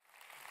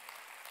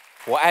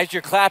Well, as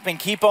you're clapping,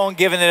 keep on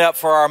giving it up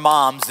for our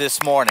moms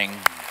this morning.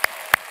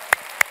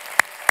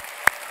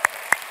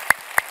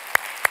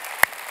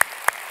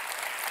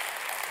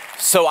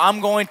 So I'm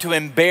going to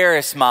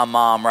embarrass my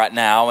mom right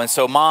now. And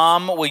so,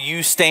 Mom, will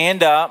you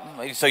stand up?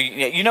 So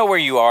you know where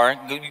you are.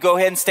 You go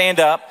ahead and stand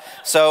up.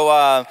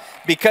 So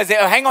because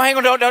hang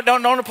on,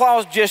 don't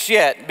applaud just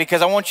yet,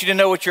 because I want you to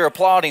know what you're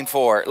applauding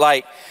for.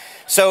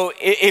 So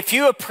if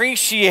you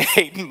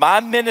appreciate my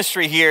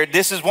ministry here,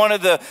 this is one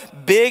of the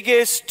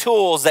biggest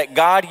tools that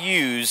God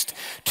used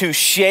to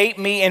shape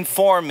me and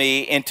form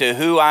me into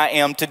who I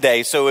am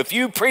today. So if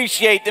you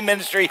appreciate the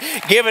ministry,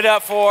 give it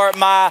up for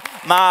my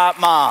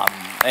mom.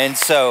 And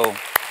so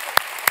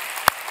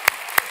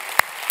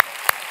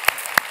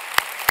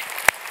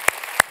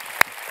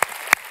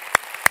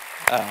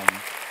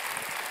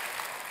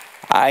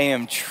I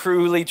am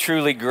truly,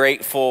 truly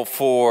grateful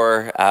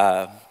for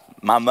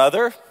my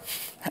mother.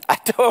 I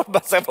told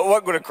myself I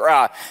wasn't going to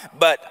cry,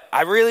 but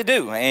I really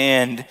do.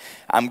 And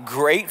I'm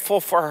grateful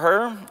for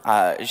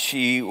her.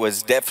 She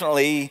was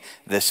definitely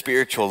the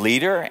spiritual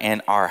leader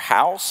in our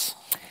house,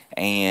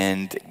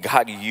 and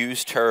God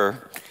used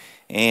her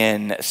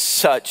in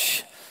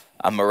such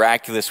a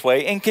miraculous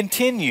way and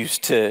continues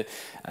to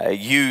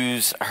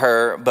use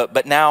her.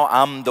 But now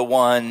I'm the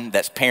one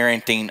that's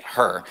parenting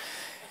her,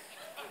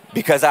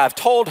 because I've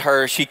told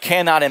her she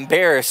cannot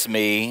embarrass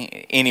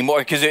me anymore,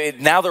 because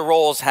now the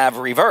roles have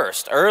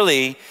reversed.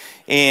 Early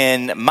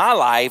in my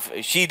life,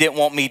 she didn't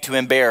want me to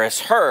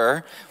embarrass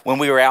her when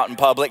we were out in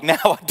public. Now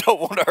I don't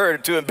want her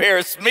to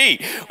embarrass me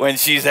when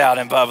she's out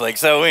in public.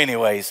 So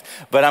anyways,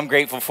 but I'm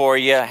grateful for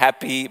you.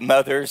 Happy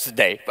Mother's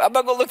Day. I'm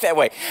not going to look that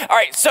way. All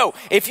right, so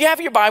if you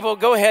have your Bible,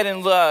 go ahead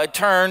and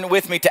turn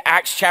with me to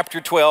Acts chapter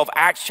 12.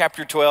 Acts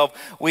chapter 12.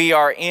 We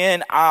are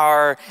in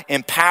our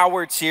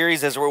Empowered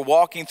series as we're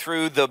walking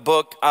through the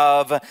book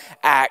of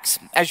Acts.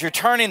 As you're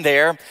turning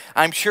there,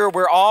 I'm sure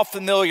we're all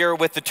familiar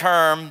with the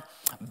term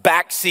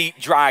backseat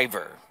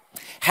driver.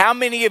 How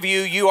many of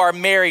you are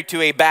married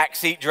to a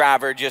backseat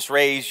driver? Just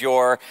raise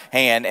your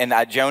hand. And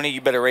Joni, you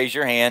better raise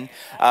your hand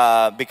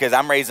because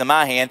I'm raising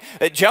my hand.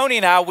 Joni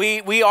and I,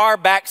 we are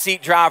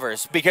backseat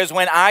drivers, because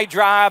when I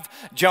drive,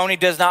 Joni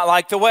does not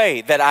like the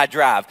way that I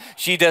drive.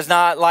 She does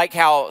not like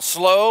how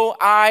slow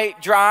I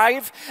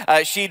drive.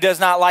 She does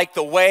not like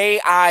the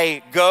way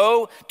I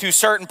go to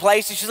certain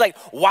places. She's like,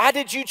 why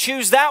did you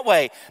choose that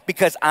way?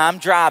 Because I'm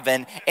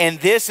driving, and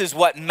this is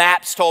what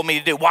maps told me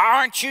to do. Why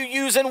aren't you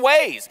using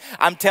Waze?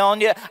 I'm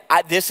telling you,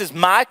 this is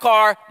my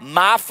car,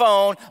 my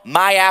phone,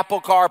 my Apple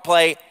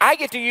CarPlay. I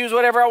get to use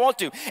whatever I want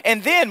to.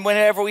 And then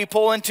whenever we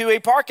pull into a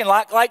parking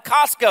lot like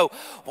Costco,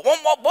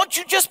 won't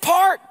you just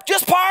park?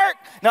 Just park.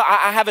 No,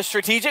 I have a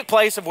strategic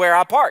place of where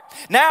I park.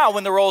 Now,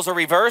 when the roles are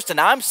reversed and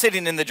I'm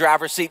sitting in the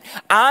driver's seat,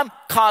 I'm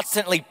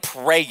constantly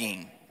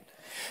praying,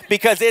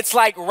 because it's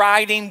like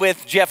riding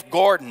with Jeff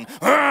Gordon.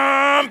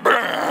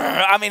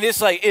 I mean,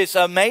 it's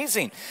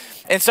amazing.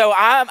 And so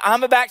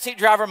I'm a backseat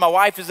driver. My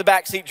wife is a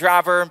backseat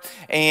driver,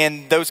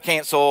 and those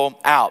cancel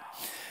out.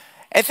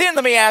 And then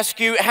let me ask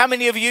you, how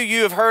many of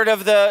you have heard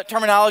of the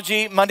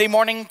terminology Monday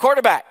morning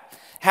quarterback?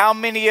 How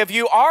many of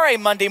you are a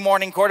Monday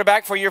morning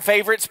quarterback for your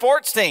favorite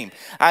sports team?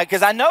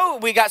 Because I know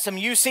we got some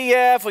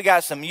UCF, we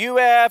got some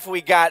UF,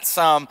 we got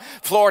some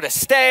Florida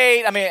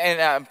State. I mean, and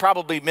I'm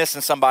probably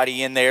missing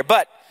somebody in there,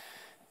 but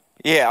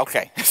yeah,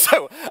 okay.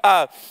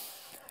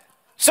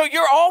 So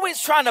you're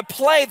always trying to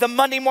play the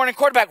Monday morning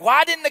quarterback.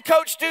 Why didn't the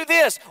coach do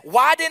this?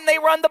 Why didn't they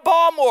run the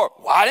ball more?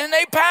 Why didn't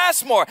they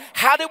pass more?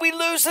 How did we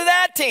lose to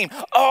that team?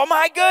 Oh,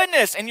 my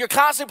goodness. And you're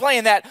constantly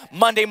playing that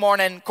Monday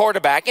morning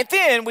quarterback. And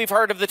then we've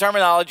heard of the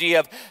terminology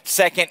of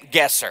second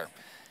guesser.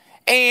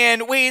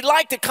 And we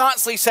like to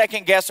constantly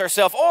second guess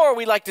ourselves, or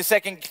we like to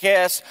second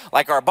guess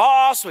like our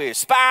boss, our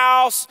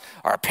spouse,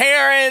 our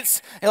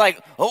parents. And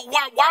like, oh,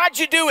 why'd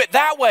you do it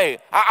that way?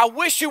 I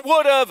wish you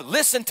would have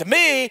listened to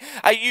me.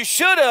 You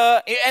should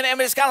have.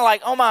 And it's kind of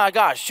like, oh my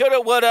gosh,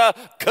 shoulda, woulda,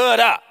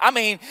 coulda. I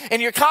mean,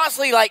 and you're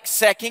constantly like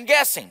second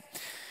guessing.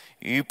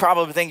 You're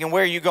probably thinking,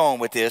 where are you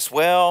going with this?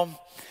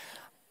 Well,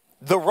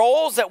 the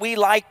roles that we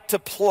like to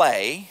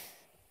play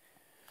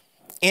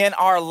in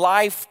our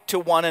life to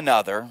one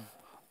another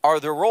are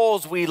the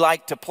roles we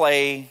like to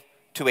play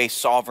to a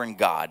sovereign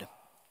God.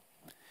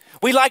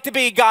 We like to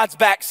be God's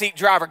backseat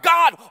driver.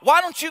 God,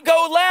 why don't you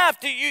go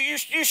left? You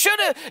should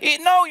have.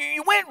 No,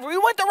 you went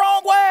the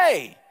wrong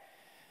way.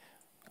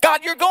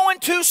 God, you're going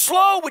too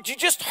slow. Would you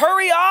just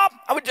hurry up?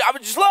 I would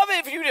just love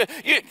it if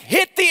you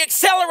hit the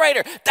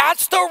accelerator.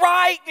 That's the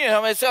right.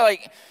 It's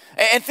like,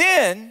 and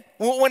then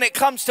when it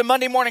comes to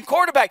Monday morning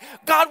quarterback,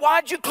 God,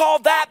 why'd you call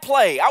that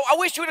play? I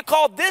wish you would have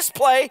called this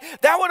play.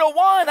 That would have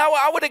won.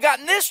 I would have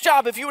gotten this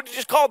job if you would have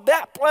just called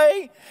that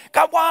play.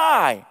 God,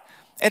 why?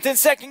 And then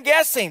second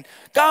guessing.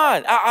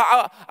 God,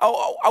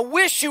 I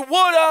wish you would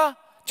have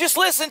just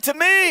listened to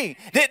me.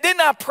 Didn't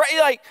I pray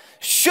like,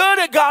 should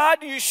have,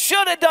 God, you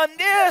should have done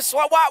this.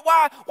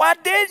 Why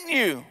didn't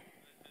you?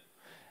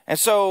 And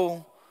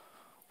so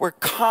we're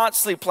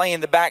constantly playing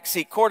the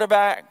backseat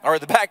quarterback, or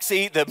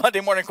the Monday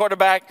morning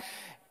quarterback,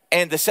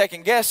 and the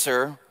second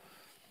guesser.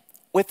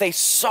 with a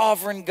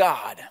sovereign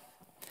God.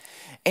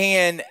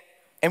 And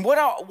what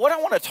I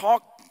want to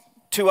talk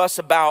to us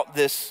about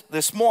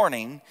this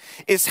morning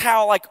is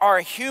how, like, our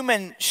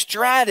human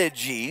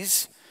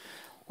strategies,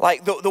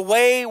 like the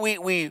way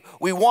we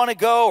want to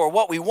go, or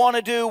what we want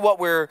to do, what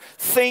we're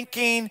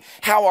thinking,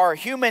 how our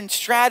human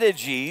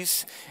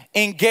strategies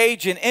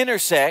engage and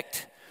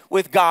intersect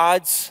with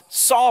God's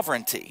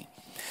sovereignty.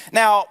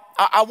 Now,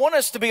 I want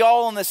us to be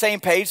all on the same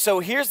page, so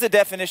here's the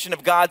definition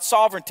of God's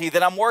sovereignty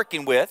that I'm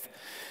working with.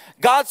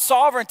 God's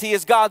sovereignty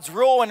is God's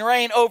rule and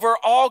reign over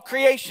all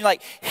creation.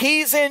 Like,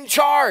 he's in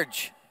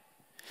charge.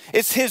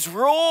 It's his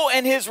rule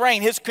and his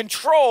reign, his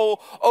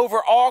control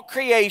over all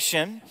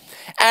creation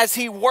as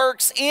he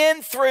works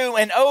in, through,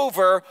 and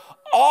over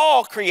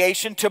all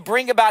creation to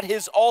bring about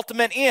his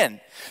ultimate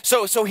end.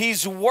 So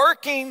he's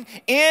working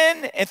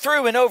in and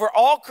through and over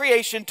all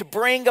creation to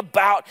bring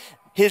about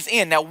his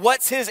end. Now,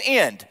 what's his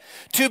end?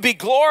 To be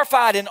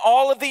glorified in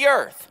all of the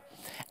earth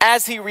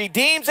as he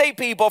redeems a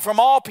people from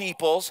all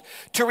peoples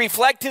to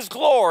reflect his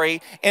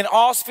glory in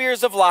all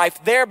spheres of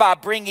life, thereby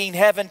bringing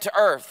heaven to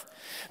earth.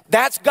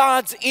 That's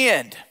God's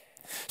end.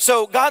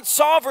 So God's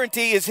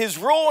sovereignty is his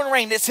rule and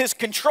reign. It's his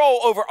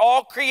control over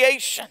all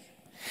creation.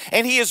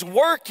 And he is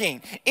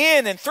working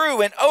in and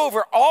through and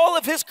over all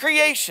of his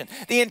creation,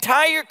 the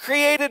entire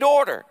created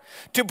order,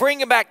 to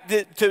bring about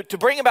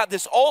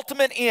this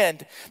ultimate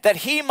end, that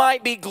he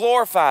might be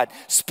glorified,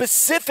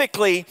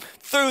 specifically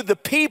through the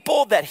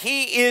people that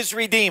he is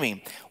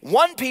redeeming.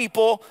 One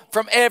people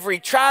from every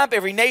tribe,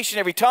 every nation,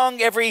 every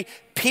tongue, every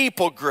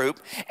people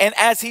group. And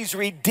as he's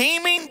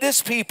redeeming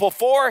this people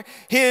for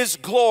his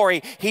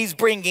glory, he's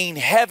bringing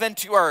heaven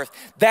to earth.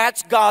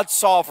 That's God's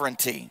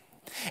sovereignty.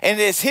 And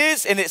it's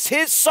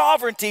his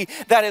sovereignty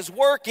that is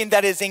working,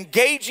 that is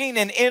engaging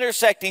and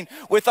intersecting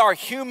with our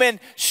human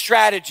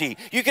strategy.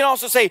 You can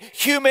also say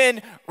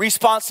human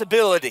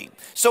responsibility.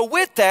 So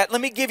with that, let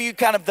me give you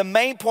kind of the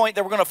main point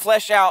that we're going to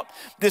flesh out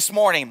this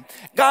morning.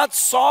 God's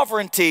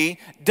sovereignty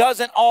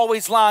doesn't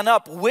always line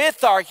up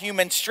with our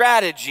human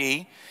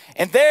strategy,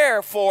 and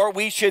therefore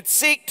we should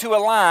seek to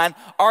align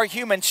our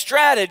human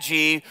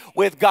strategy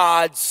with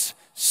God's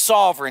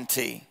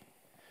sovereignty.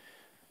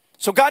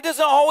 So God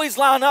doesn't always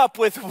line up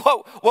with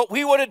what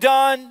we would have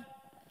done,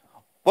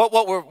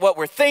 what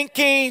we're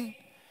thinking,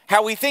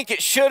 how we think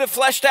it should have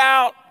fleshed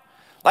out.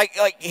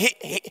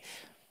 It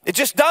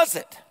just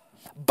doesn't.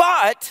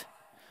 But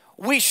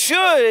we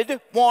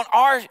should want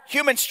our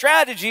human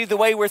strategy, the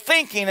way we're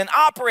thinking and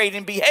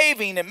operating,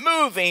 behaving and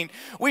moving,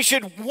 we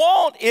should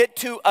want it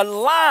to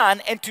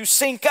align and to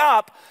sync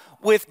up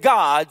with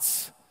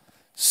God's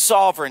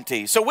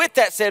sovereignty. So with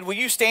that said, will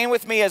you stand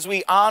with me as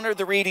we honor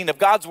the reading of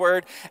God's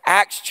word,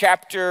 Acts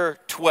chapter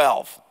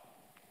 12.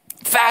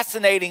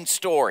 Fascinating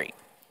story.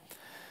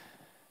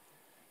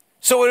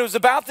 So it was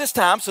about this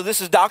time, so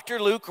this is Dr.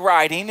 Luke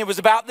writing, it was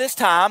about this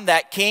time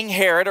that King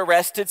Herod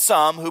arrested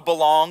some who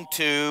belonged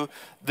to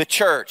the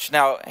church.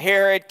 Now,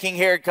 King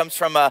Herod comes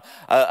from a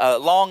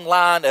long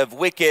line of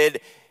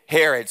wicked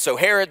Herod. So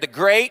Herod the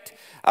Great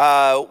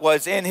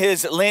was in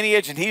his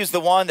lineage, and he's the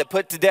one that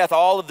put to death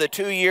all of the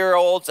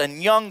 2-year-olds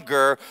and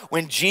younger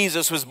when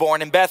Jesus was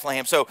born in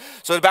Bethlehem. So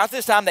about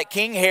this time that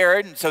King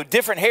Herod, so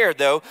different Herod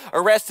though,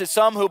 arrested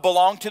some who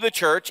belonged to the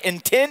church,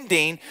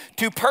 intending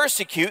to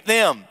persecute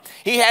them.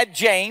 He had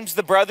James,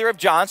 the brother of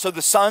John, so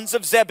the sons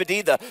of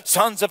Zebedee, the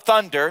sons of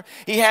thunder.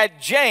 He had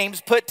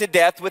James put to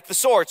death with the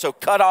sword, so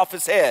cut off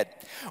his head.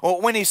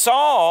 Well, when he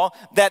saw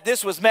that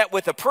this was met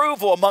with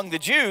approval among the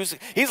Jews,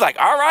 he's like,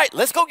 all right,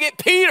 let's go get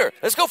Peter.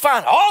 Let's go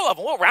find all of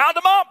them. We'll round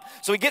them up.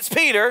 So he gets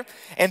Peter,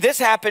 and this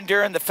happened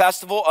during the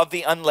festival of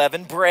the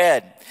unleavened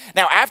bread.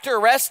 Now, after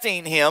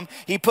arresting him,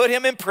 he put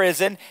him in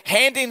prison,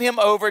 handing him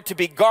over to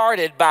be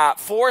guarded by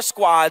 4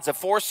 squads of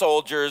 4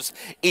 soldiers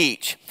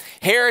each.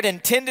 Herod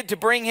intended to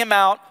bring him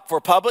out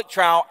for public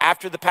trial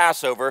after the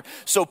Passover.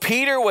 So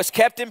Peter was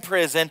kept in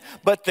prison,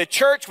 but the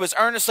church was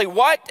earnestly,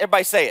 what?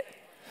 Everybody say it.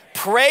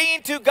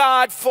 Praying to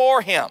God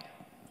for him.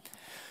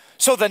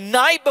 So the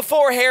night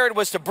before Herod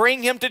was to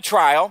bring him to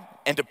trial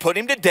and to put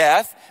him to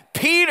death,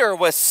 Peter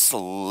was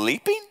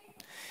sleeping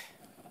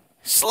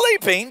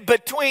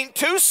between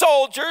 2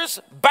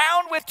 soldiers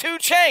bound with 2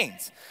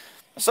 chains.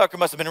 The sucker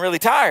must have been really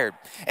tired.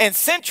 And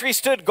sentries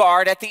stood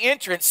guard at the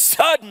entrance.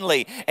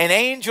 Suddenly, an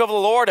angel of the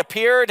Lord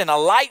appeared, and a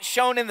light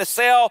shone in the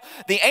cell.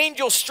 The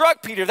angel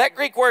struck Peter. That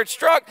Greek word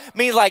struck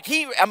means like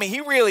he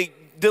really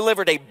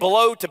delivered a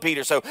blow to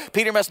Peter. So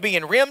Peter must be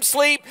in REM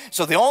sleep.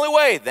 So the only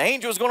way the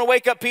angel was going to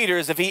wake up Peter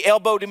is if he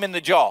elbowed him in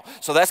the jaw.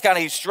 So that's kind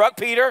of, he struck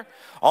Peter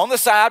on the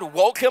side,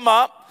 woke him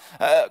up.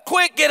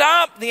 Quick, get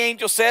up, the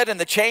angel said, and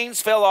the chains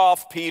fell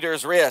off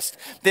Peter's wrist.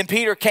 Then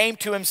Peter came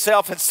to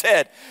himself and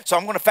said, so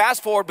I'm going to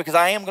fast forward because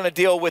I am going to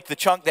deal with the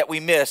chunk that we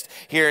missed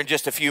here in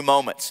just a few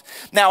moments.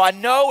 Now, I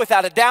know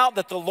without a doubt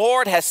that the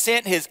Lord has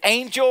sent his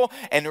angel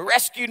and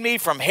rescued me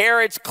from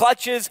Herod's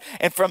clutches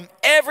and from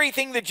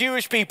everything the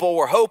Jewish people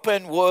were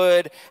hoping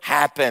would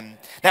happen.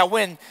 Now,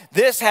 when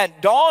this had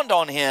dawned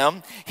on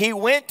him, he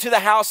went to the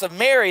house of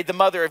Mary, the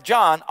mother of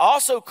John,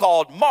 also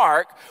called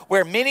Mark,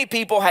 where many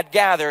people had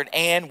gathered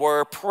and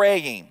were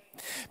praying.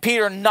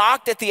 Peter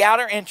knocked at the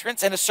outer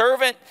entrance, and a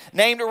servant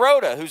named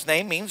Rhoda, whose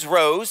name means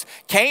rose,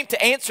 came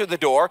to answer the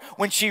door.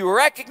 When she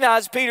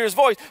recognized Peter's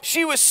voice,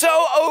 she was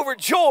so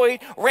overjoyed,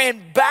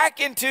 ran back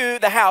into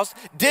the house,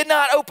 did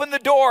not open the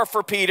door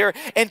for Peter,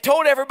 and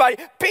told everybody,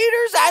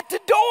 Peter's at the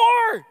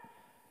door.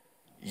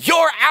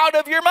 You're out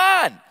of your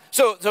mind.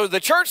 So the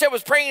church that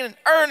was praying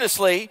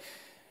earnestly,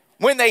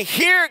 when they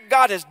hear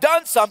God has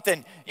done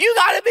something, you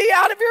got to be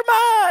out of your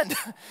mind.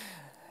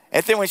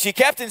 And then when she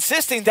kept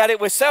insisting that it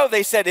was so,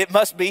 they said it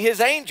must be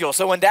his angel.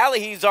 So undoubtedly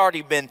he's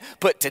already been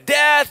put to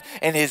death,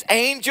 and his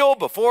angel,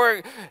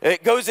 before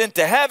it goes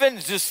into heaven,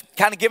 is just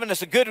kind of giving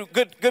us a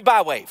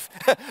goodbye wave.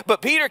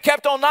 But Peter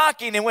kept on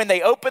knocking, and when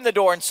they opened the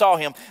door and saw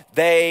him,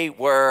 they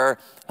were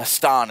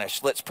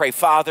astonished. Let's pray.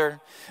 Father,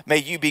 may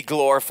you be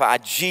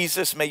glorified.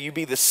 Jesus, may you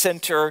be the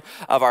center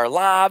of our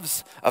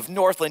lives, of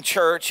Northland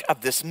Church, of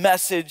this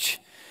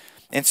message.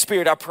 And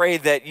Spirit, I pray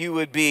that you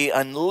would be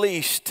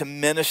unleashed to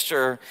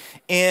minister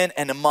in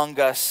and among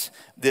us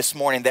this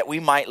morning, that we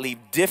might leave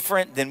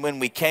different than when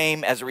we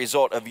came as a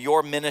result of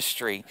your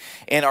ministry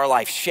in our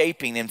life,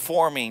 shaping,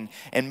 informing,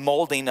 and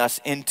molding us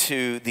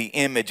into the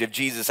image of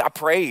Jesus. I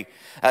pray,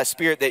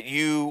 Spirit, that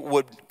you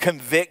would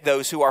convict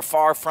those who are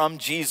far from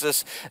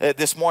Jesus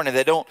this morning,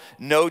 that don't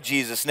know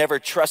Jesus, never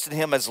trusted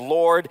him as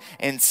Lord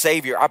and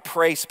Savior. I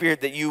pray,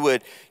 Spirit, that you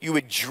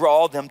would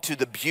draw them to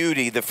the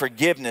beauty, the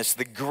forgiveness,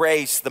 the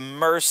grace, the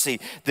mercy,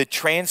 the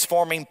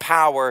transforming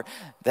power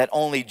that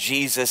only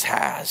Jesus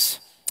has.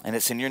 And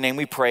it's in your name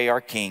we pray,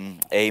 our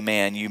King.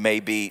 Amen. You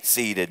may be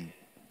seated.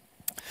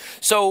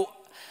 So,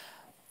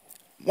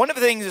 one of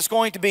the things that's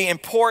going to be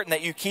important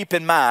that you keep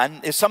in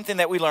mind is something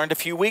that we learned a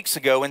few weeks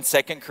ago in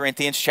 2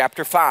 Corinthians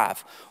chapter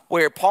 5,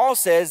 where Paul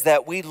says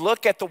that we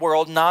look at the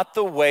world not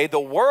the way the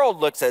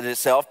world looks at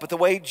itself, but the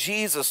way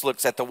Jesus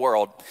looks at the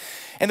world.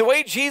 And the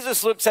way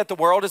Jesus looks at the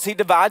world is he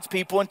divides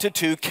people into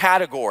two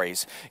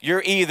categories.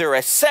 You're either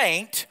a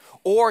saint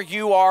or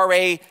you are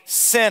a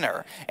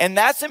sinner. And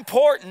that's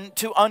important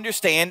to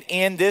understand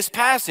in this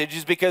passage,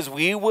 is because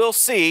we will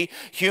see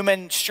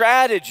human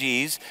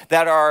strategies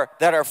that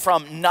are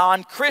from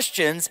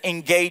non-Christians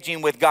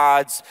engaging with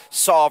God's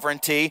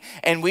sovereignty,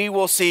 and we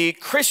will see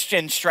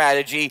Christian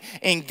strategy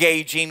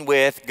engaging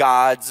with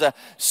God's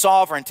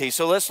sovereignty.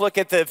 So let's look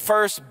at the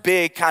first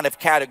big kind of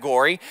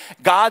category,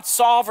 God's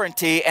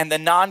sovereignty and the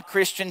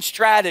non-Christian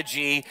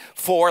strategy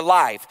for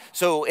life.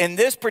 So in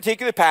this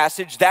particular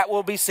passage, that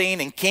will be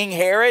seen in King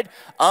Herod,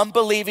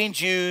 unbelieving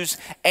Jews,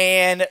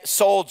 and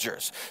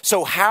soldiers.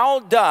 So how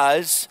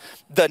does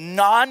the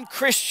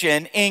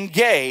non-Christian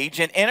engage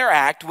and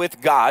interact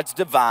with God's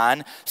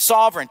divine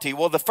sovereignty?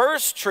 Well, the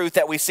first truth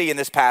that we see in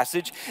this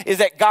passage is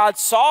that God's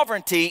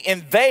sovereignty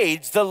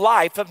invades the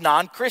life of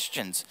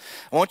non-Christians.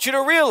 I want you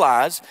to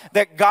realize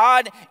that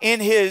God, in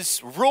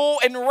his rule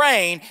and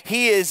reign,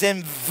 he is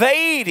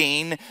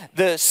invading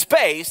the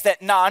space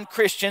that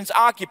non-Christians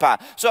occupy.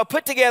 So I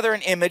put together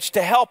an image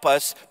to help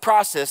us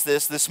process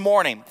this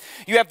morning.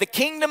 You have the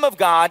kingdom of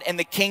God and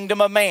the kingdom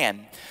of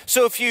man.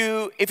 So if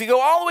you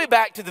go all the way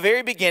back to the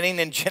very beginning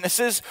in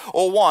Genesis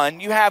 1,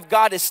 you have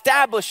God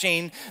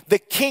establishing the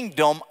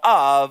kingdom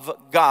of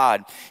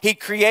God. He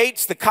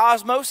creates the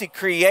cosmos, he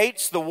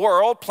creates the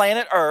world,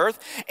 planet Earth,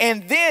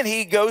 and then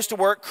he goes to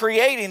work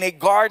creating a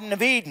Garden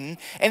of Eden,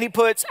 and he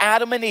puts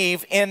Adam and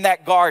Eve in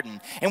that garden.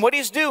 And what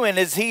he's doing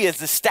is he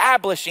is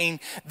establishing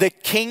the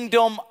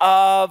kingdom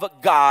of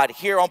God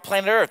here on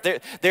planet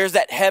Earth. There's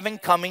that heaven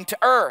coming to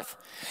earth.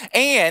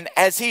 And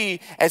as he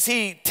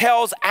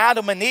tells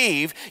Adam and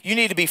Eve, you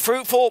need to be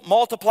fruitful,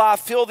 multiply,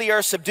 fill the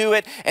earth, subdue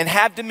it, and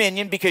have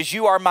dominion, because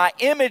you are my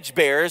image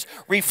bearers,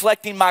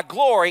 reflecting my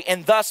glory,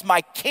 and thus my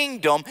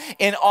kingdom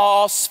in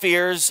all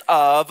spheres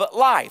of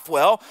life.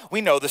 Well, we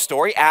know the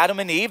story. Adam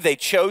and Eve, they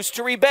chose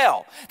to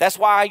rebel. That's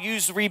why I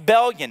use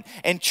rebellion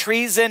and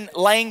treason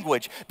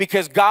language,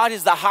 because God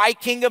is the high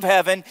king of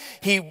heaven.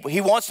 He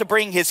wants to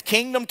bring his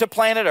kingdom to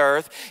planet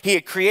earth. He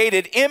had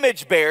created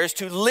image bearers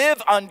to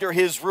live under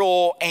his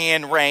rule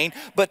and reign,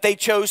 but they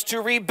chose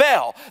to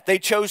rebel. They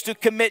chose to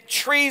commit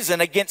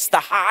treason against the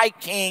high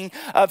king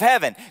of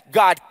heaven.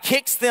 God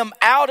kicks them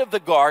out of the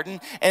garden,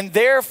 and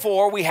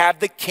therefore we have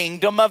the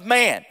kingdom of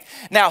man.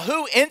 Now,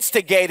 who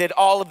instigated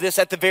all of this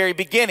at the very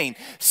beginning?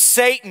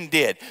 Satan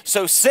did.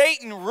 So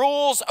Satan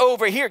rules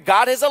over here.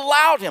 God has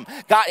allowed him.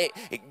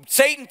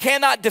 Satan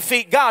cannot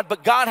defeat God,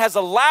 but God has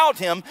allowed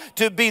him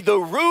to be the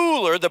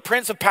ruler, the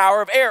prince of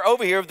power of air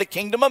over here of the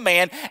kingdom of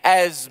man,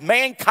 as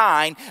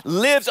mankind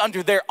lives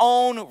under their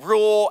own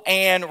rule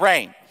and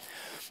reign.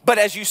 But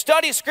as you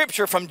study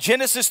scripture from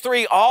Genesis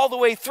 3 all the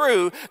way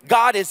through,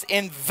 God is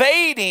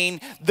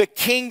invading the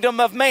kingdom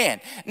of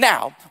man.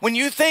 Now, when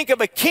you think of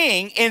a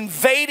king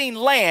invading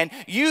land,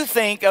 you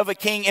think of a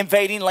king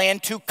invading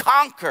land to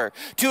conquer,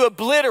 to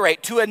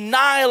obliterate, to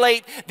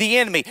annihilate the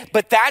enemy.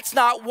 But that's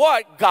not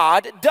what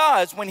God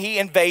does when he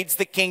invades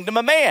the kingdom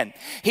of man.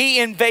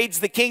 He invades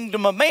the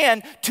kingdom of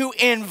man to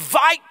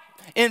invite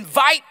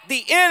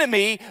the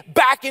enemy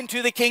back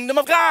into the kingdom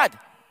of God.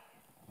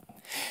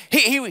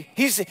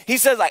 He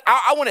says, like,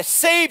 I want to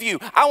save you.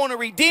 I want to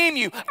redeem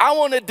you. I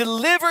want to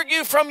deliver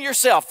you from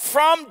yourself,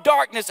 from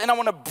darkness, and I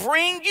want to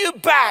bring you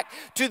back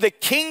to the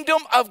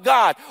kingdom of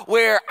God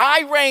where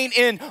I reign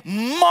in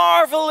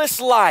marvelous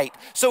light.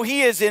 So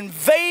he is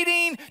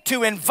invading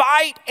to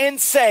invite and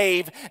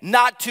save,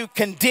 not to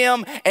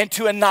condemn and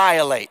to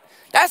annihilate.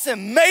 That's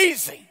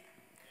amazing.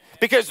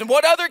 Because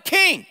what other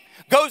king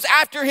goes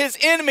after his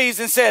enemies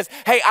and says,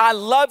 hey, I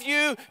love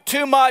you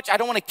too much. I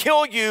don't want to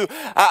kill you,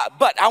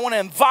 but I want to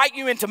invite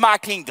you into my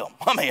kingdom.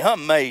 I mean,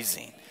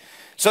 amazing.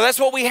 So that's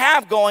what we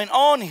have going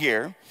on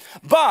here.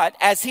 But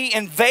as he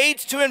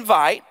invades to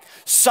invite,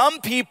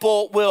 some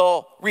people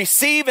will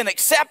receive and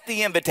accept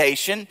the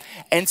invitation,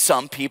 and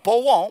some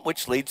people won't,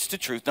 which leads to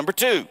truth number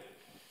 2.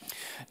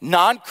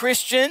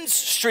 Non-Christians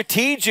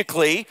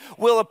strategically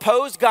will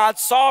oppose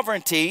God's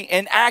sovereignty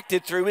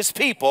enacted through his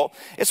people.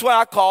 It's what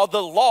I call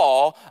the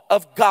law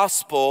of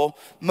gospel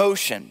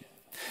motion.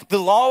 The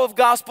law of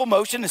gospel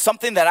motion is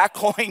something that I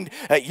coined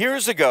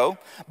years ago,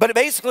 but it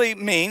basically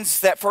means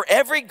that for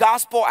every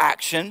gospel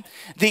action,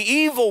 the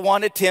evil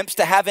one attempts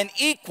to have an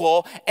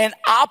equal and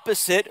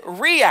opposite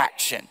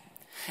reaction.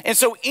 And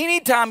so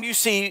anytime you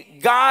see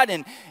God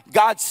and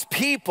God's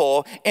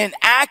people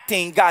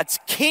enacting God's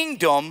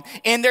kingdom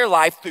in their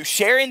life through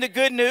sharing the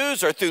good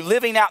news or through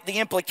living out the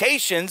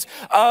implications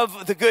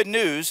of the good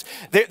news,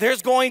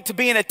 there's going to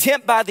be an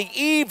attempt by the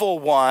evil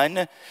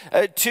one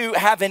to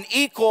have an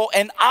equal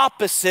and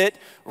opposite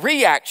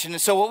reaction.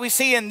 And so what we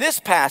see in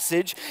this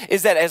passage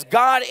is that as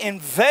God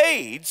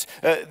invades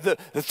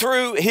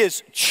through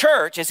his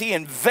church, as he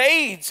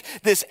invades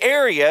this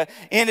area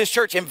in his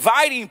church,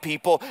 inviting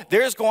people,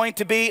 there's going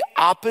to be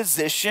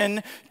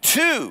opposition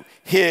to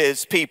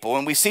his people.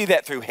 And we see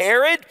that through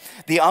Herod,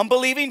 the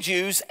unbelieving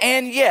Jews,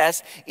 and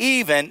yes,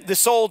 even the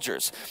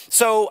soldiers.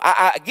 So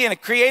I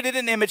created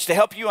an image to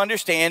help you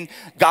understand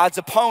God's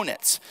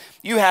opponents.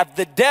 You have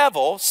the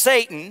devil,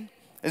 Satan,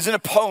 is an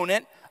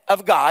opponent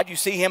of God. You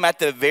see him at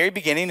the very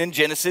beginning in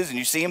Genesis, and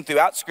you see him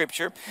throughout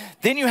Scripture.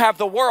 Then you have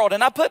the world,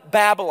 and I put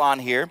Babylon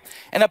here,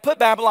 and I put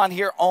Babylon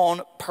here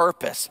on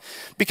purpose,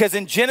 because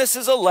in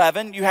Genesis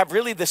 11, you have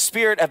really the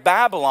spirit of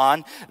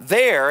Babylon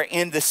there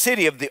in the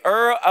city of the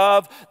Ur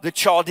of the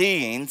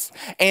Chaldeans,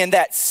 and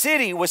that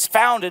city was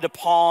founded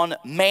upon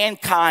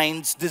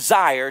mankind's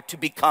desire to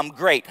become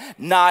great,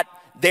 not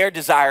their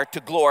desire to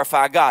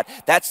glorify God.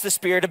 That's the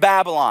spirit of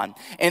Babylon.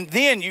 And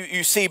then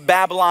you see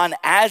Babylon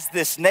as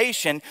this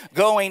nation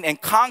going and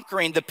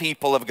conquering the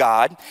people of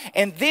God.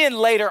 And then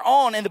later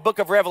on in the book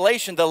of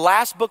Revelation, the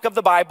last book of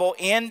the Bible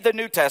in the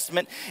New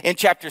Testament, in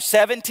chapter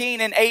 17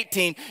 and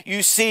 18,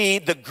 you see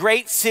the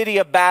great city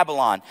of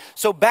Babylon.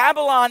 So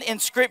Babylon in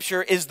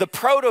Scripture is the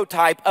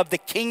prototype of the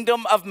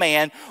kingdom of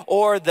man,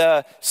 or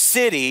the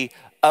city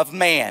of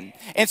man.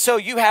 And so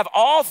you have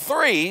all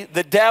three,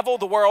 the devil,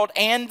 the world,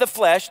 and the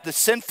flesh, the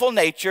sinful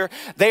nature.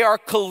 They are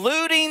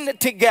colluding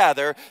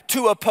together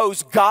to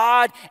oppose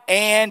God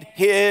and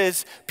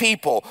his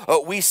people.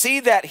 We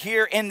see that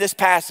here in this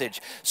passage.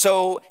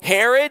 So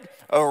Herod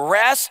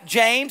arrests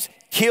James,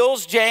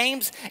 kills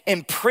James,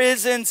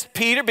 imprisons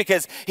Peter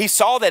because he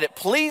saw that it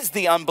pleased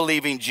the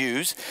unbelieving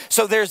Jews.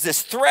 So there's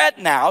this threat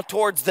now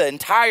towards the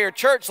entire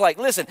church. Like,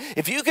 listen,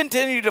 if you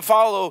continue to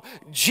follow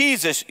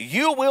Jesus,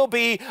 you will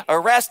be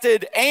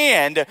arrested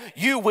and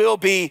you will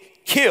be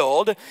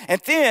killed.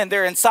 And then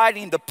they're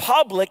inciting the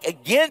public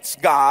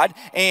against God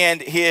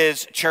and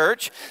his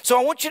church. So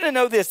I want you to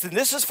know this, and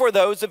this is for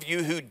those of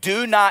you who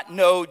do not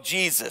know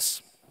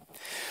Jesus.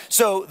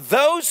 So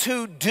those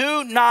who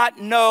do not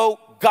know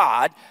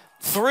God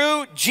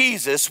through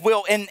Jesus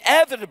will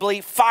inevitably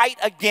fight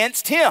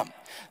against him.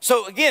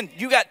 So again,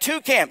 you got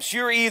two camps.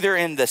 You're either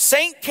in the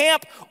saint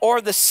camp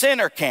or the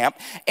sinner camp.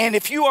 And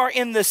if you are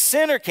in the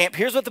sinner camp,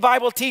 here's what the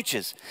Bible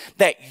teaches: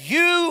 that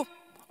you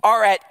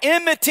are at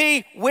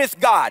enmity with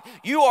God.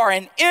 You are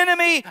an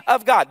enemy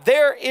of God.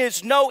 There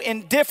is no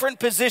indifferent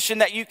position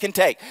that you can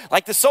take.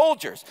 Like the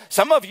soldiers.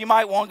 Some of you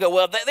might want to go,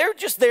 well, they're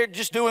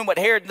just doing what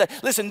Herod.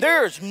 Listen,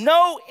 there's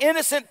no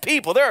innocent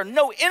people. There are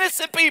no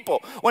innocent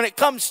people when it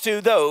comes to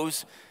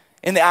those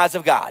in the eyes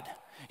of God.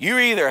 You're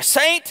either a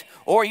saint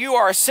or you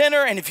are a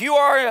sinner. And if you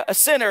are a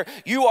sinner,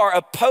 you are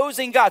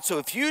opposing God. So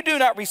if you do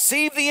not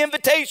receive the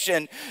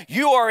invitation,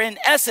 you are in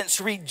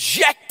essence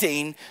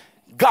rejecting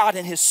God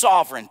and his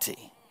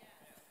sovereignty.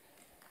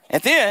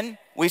 And then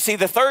we see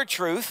the third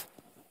truth,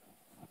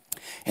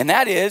 and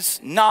that is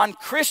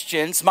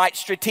non-Christians might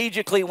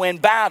strategically win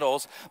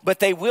battles, but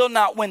they will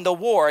not win the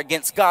war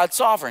against God's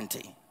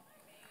sovereignty.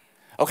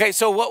 Okay,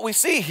 so what we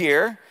see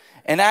here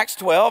in Acts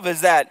 12 is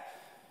that,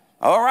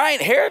 all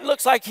right, Herod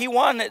looks like he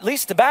won at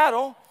least the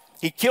battle.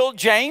 He killed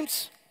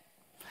James.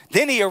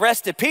 Then he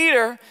arrested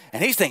Peter,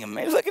 and he's thinking,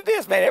 man, look at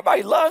this, man.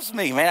 Everybody loves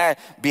me, man.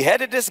 I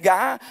beheaded this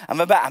guy.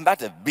 I'm about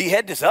to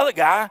behead this other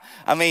guy.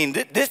 I mean,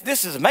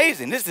 this is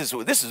amazing. This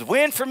is a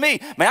win for me.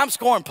 Man, I'm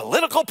scoring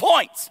political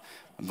points.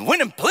 I'm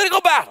winning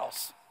political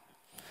battles.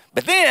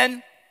 But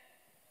then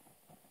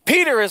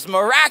Peter is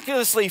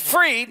miraculously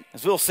freed,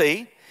 as we'll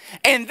see,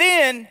 And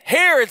then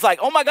Herod's like,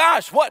 oh my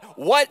gosh,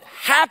 what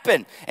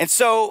happened? And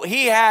so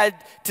he had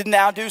to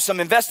now do some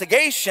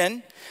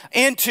investigation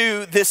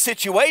into this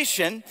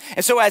situation.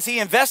 And so as he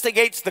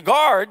investigates the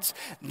guards,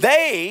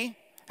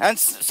 and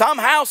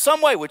somehow,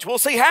 some way, which we'll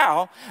see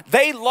how,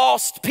 they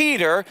lost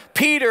Peter.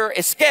 Peter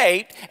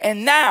escaped,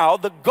 and now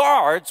the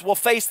guards will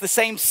face the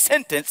same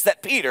sentence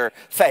that Peter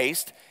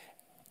faced,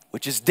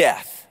 which is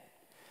death.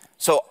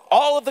 So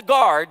all of the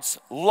guards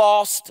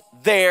lost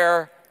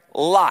their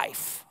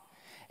life.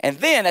 And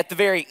then at the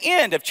very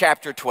end of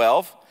chapter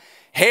 12,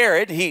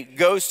 Herod, he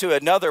goes to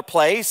another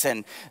place,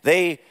 and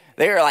they're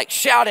like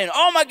shouting,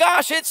 oh my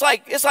gosh, it's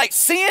like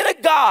seeing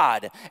a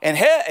God. And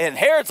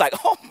Herod's like,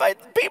 oh my,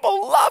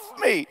 people love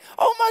me.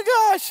 Oh my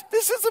gosh,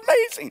 this is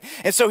amazing.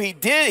 And so he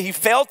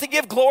failed to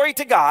give glory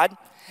to God.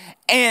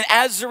 And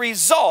as a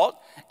result,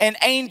 an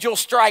angel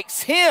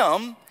strikes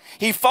him.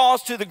 He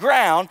falls to the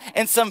ground,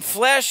 and some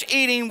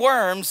flesh-eating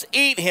worms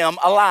eat him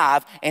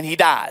alive, and he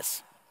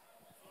dies.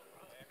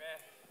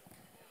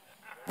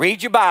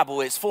 Read your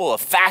Bible. It's full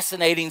of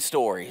fascinating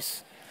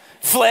stories.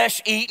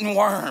 Flesh-eating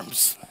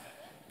worms.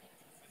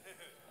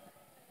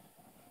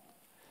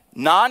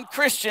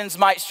 Non-Christians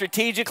might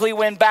strategically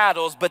win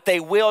battles, but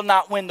they will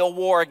not win the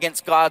war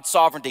against God's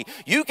sovereignty.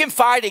 You can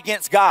fight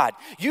against God.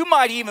 You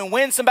might even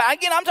win some battles.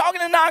 Again, I'm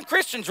talking to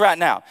non-Christians right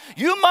now.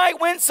 You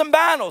might win some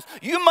battles.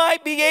 You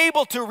might be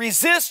able to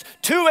resist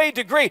to a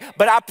degree,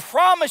 but I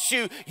promise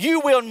you,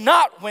 you will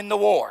not win the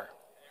war.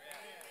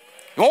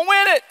 You won't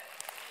win it.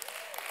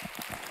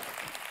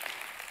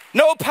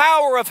 No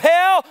power of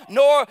hell,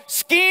 nor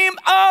scheme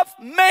of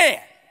man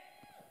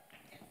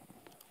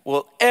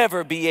will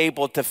ever be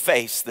able to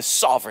face the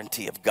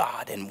sovereignty of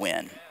God and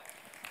win.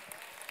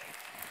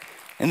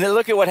 And then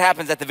look at what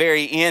happens at the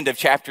very end of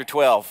chapter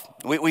 12.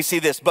 We see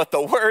this, but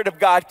the word of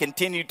God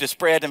continued to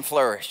spread and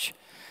flourish.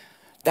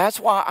 That's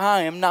why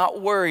I am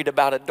not worried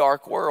about a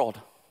dark world.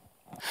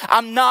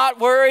 I'm not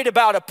worried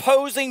about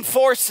opposing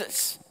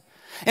forces.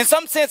 In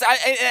some sense,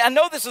 I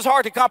know this is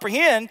hard to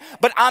comprehend,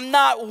 but I'm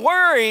not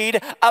worried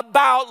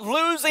about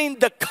losing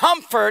the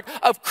comfort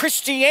of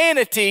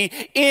Christianity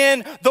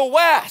in the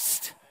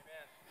West.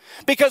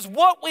 Because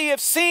what we have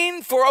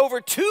seen for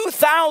over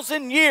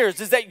 2,000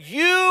 years is that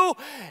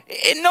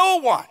no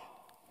one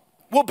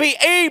will be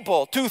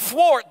able to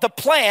thwart the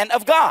plan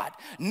of God.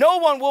 No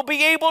one will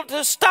be able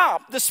to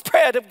stop the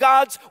spread of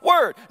God's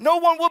word. No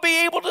one will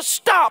be able to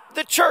stop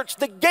the church.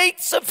 The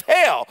gates of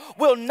hell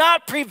will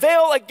not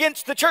prevail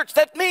against the church.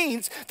 That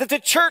means that the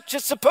church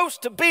is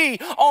supposed to be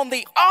on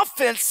the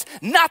offense,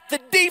 not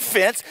the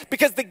defense,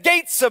 because the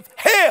gates of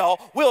hell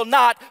will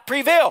not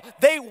prevail.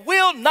 They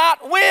will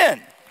not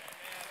win.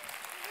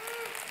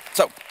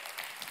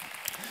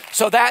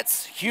 So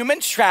that's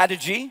human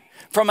strategy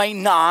from a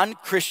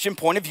non-Christian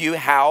point of view,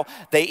 how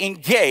they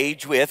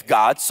engage with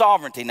God's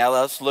sovereignty. Now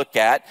let's look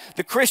at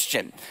the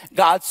Christian.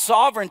 God's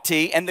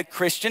sovereignty and the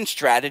Christian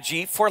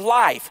strategy for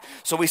life.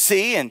 So we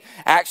see in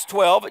Acts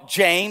 12,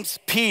 James,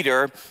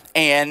 Peter,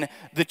 and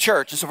the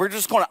church. And so we're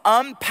just going to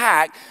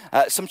unpack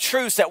some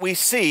truths that we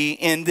see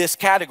in this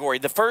category.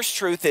 The first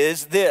truth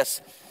is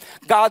this: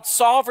 God's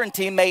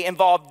sovereignty may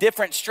involve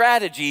different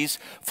strategies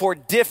for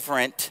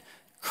different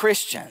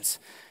Christians.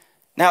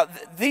 Now,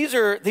 these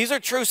are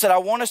truths that I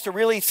want us to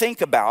really think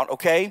about,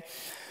 okay?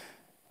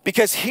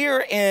 Because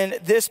here in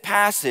this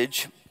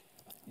passage,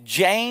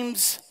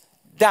 James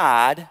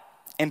died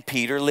and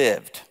Peter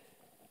lived.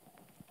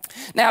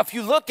 Now, if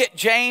you look at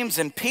James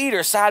and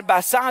Peter side by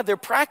side, they're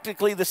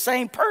practically the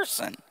same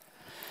person.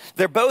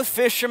 They're both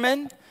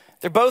fishermen.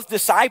 They're both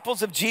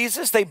disciples of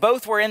Jesus. They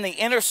both were in the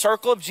inner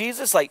circle of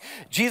Jesus. Like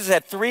Jesus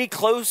had three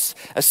close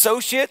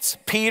associates,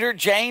 Peter,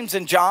 James,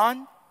 and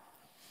John.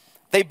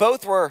 They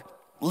both were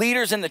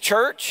leaders in the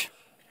church.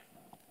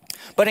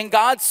 But in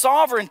God's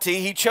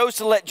sovereignty, he chose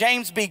to let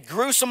James be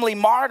gruesomely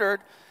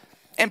martyred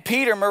and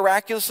Peter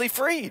miraculously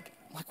freed.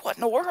 Like, what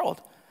in the world?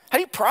 How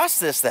do you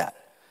process that?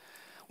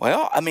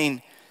 Well, I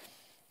mean,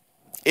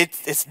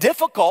 it's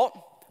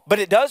difficult, but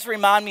it does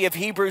remind me of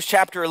Hebrews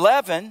chapter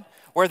 11,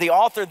 where the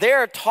author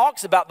there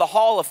talks about the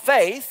hall of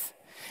faith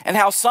and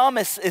how some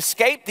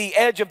escaped the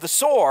edge of the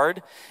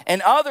sword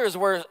and others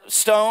were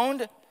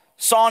stoned,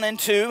 sawn in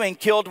two, and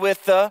killed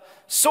with the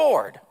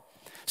sword.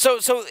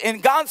 So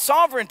in God's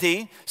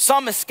sovereignty,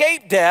 some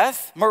escape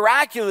death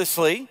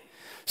miraculously.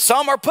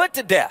 Some are put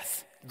to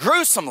death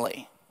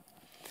gruesomely.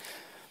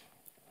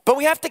 But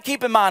we have to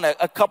keep in mind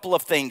a couple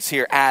of things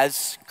here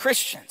as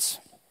Christians.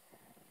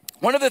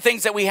 One of the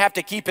things that we have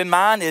to keep in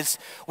mind is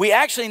we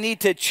actually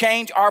need to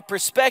change our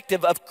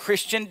perspective of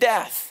Christian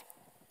death.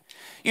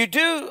 You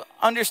do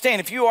understand,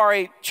 if you are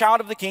a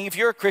child of the King, if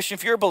you're a Christian,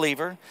 if you're a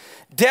believer,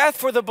 death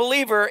for the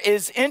believer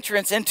is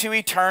entrance into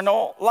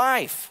eternal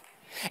life.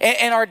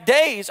 And our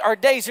days,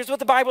 here's what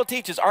the Bible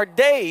teaches. Our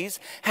days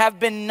have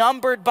been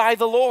numbered by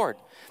the Lord.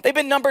 They've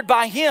been numbered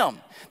by Him.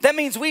 That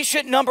means we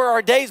shouldn't number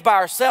our days by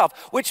ourselves,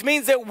 which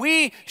means that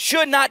we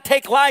should not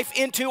take life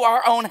into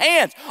our own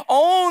hands.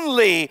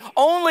 Only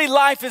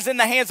life is in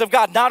the hands of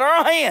God, not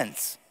our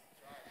hands.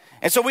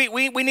 And so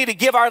we need to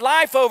give our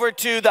life over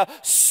to the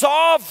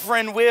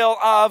sovereign will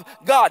of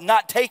God,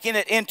 not taking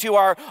it into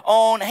our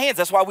own hands.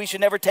 That's why we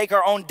should never take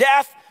our own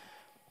death.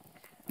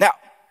 Now,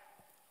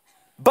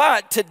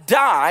 but to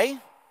die,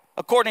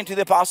 according to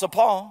the Apostle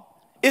Paul,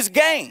 is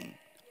gain.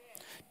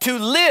 To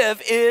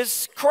live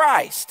is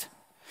Christ.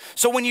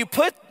 So when you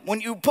put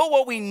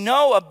what we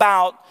know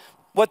about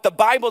what the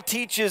Bible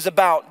teaches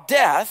about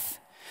death,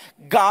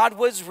 God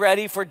was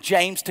ready for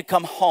James to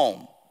come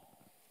home.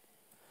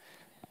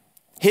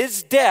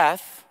 His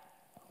death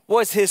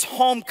was his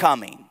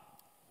homecoming,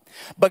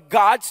 but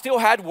God still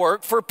had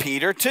work for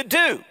Peter to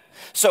do.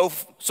 So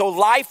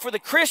life for the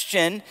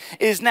Christian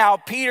is now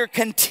Peter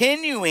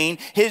continuing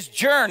his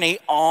journey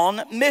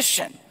on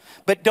mission.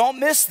 But don't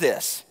miss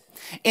this.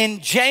 In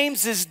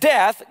James's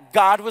death,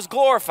 God was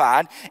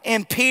glorified.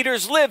 In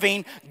Peter's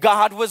living,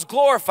 God was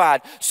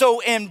glorified. So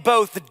in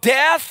both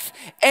death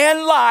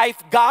and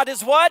life, God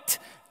is what?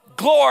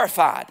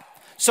 Glorified.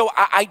 So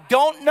I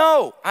don't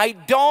know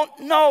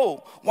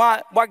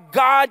why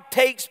God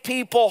takes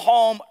people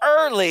home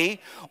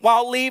early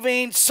while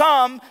leaving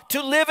some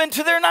to live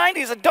into their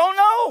 90s. I don't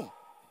know.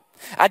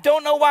 I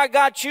don't know why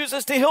God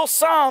chooses to heal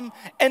some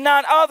and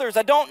not others.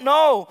 I don't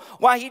know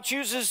why he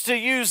chooses to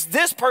use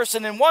this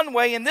person in one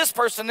way and this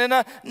person in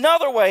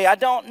another way. I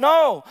don't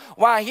know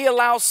why he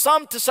allows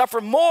some to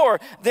suffer more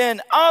than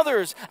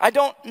others. I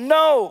don't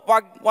know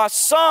why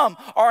some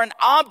are an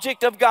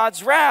object of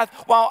God's wrath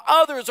while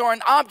others are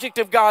an object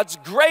of God's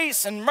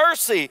grace and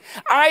mercy.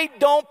 I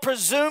don't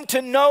presume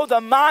to know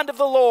the mind of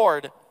the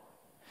Lord.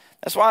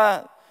 That's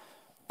why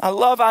I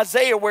love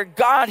Isaiah, where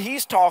God,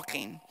 he's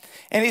talking.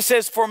 And he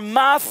says, for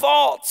my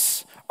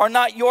thoughts are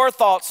not your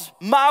thoughts.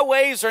 My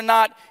ways are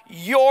not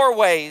your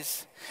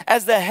ways.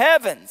 As the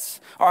heavens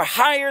are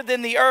higher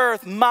than the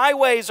earth, my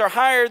ways are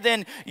higher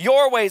than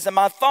your ways, and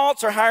my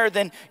thoughts are higher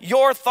than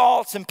your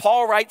thoughts. And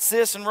Paul writes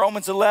this in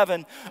Romans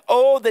 11.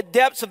 Oh, the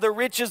depths of the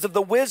riches of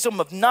the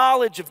wisdom of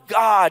knowledge of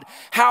God.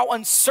 How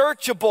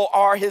unsearchable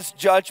are his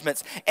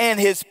judgments and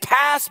his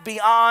paths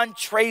beyond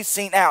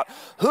tracing out.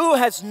 Who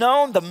has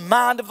known the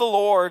mind of the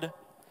Lord?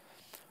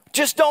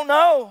 Just don't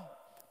know.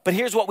 But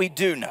here's what we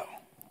do know.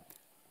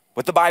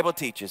 What the Bible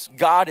teaches.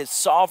 God is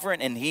sovereign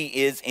and he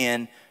is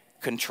in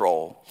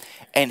control.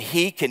 And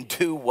he can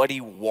do what he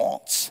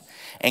wants.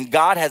 And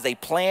God has a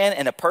plan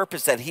and a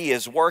purpose that he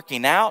is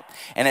working out.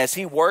 And as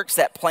he works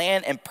that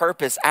plan and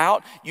purpose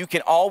out, you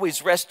can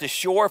always rest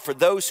assured, for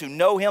those who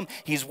know him,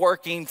 he's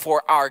working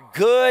for our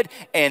good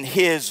and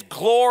his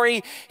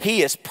glory.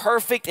 He is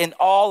perfect in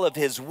all of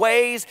his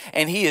ways,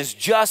 and he is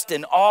just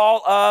in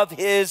all of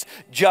his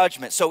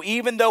judgment. So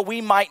even though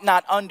we might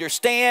not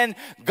understand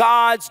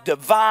God's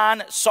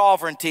divine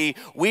sovereignty,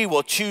 we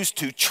will choose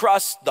to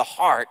trust the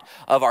heart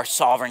of our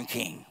sovereign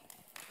King.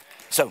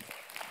 So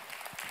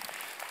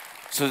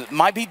it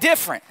might be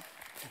different.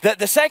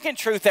 The second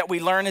truth that we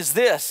learn is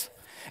this.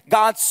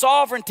 God's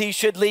sovereignty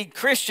should lead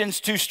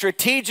Christians to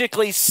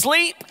strategically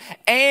sleep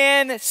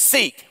and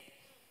seek.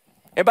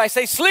 Everybody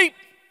say sleep.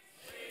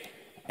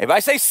 Everybody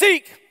say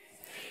seek.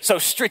 So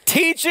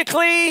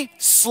strategically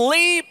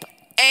sleep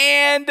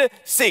and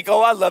seek.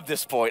 Oh, I love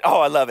this point.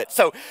 Oh, I love it.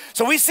 So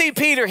we see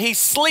Peter, he's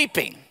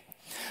sleeping.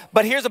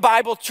 But here's a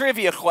Bible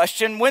trivia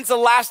question. When's the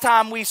last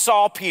time we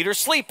saw Peter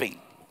sleeping?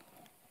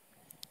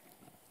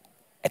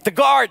 At the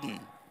Garden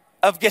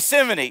of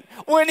Gethsemane,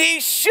 when he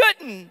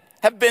shouldn't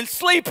have been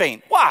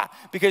sleeping. Why?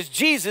 Because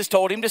Jesus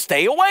told him to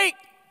stay awake.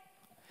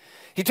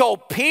 He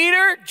told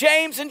Peter,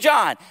 James, and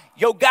John,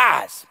 yo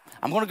guys,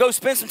 I'm going to go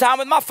spend some time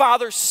with my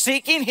Father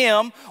seeking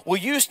him. Will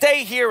you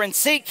stay here and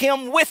seek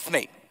him with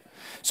me?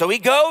 So he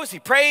goes, he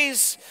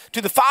prays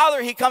to the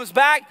Father, he comes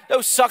back,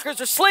 those suckers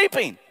are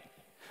sleeping.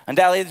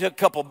 Undoubtedly, they took a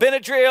couple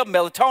Benadryl,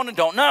 melatonin,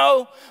 don't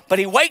know, but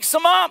he wakes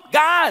them up.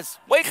 Guys,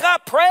 wake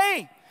up,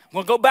 pray. I'm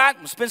going to go back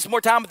and spend some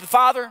more time with the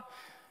Father.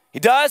 He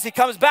does. He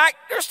comes back.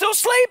 They're still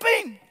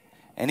sleeping.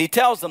 And he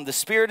tells them the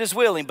spirit is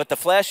willing, but the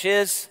flesh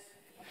is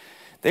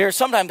there.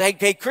 Sometimes,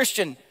 hey,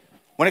 Christian,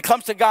 when it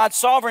comes to God's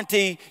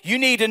sovereignty, you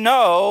need to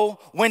know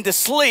when to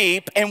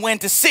sleep and when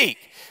to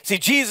seek. See,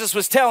 Jesus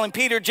was telling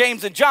Peter,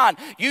 James, and John,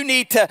 you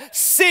need to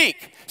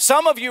seek.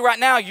 Some of you right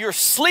now, you're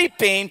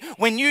sleeping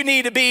when you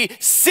need to be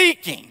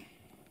seeking.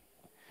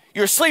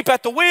 You're asleep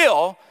at the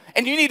wheel,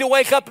 and you need to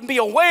wake up and be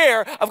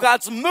aware of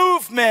God's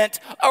movement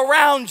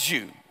around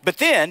you. But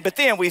then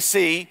we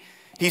see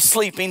he's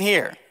sleeping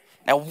here.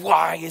 Now,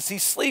 why is he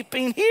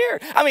sleeping here?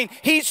 I mean,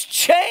 he's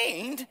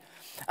chained.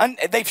 And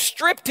they've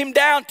stripped him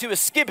down to his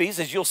skivvies,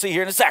 as you'll see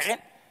here in a second.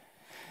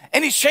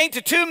 And he's chained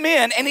to two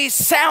men, and he's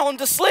sound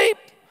asleep.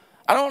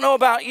 I don't know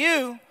about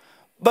you,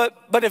 but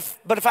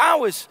if I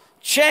was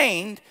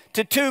chained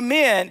to two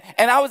men,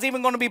 and I was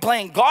even going to be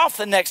playing golf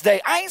the next day,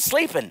 I ain't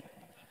sleeping.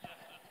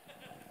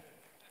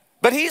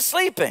 But he's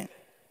sleeping,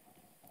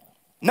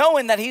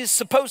 knowing that he's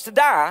supposed to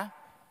die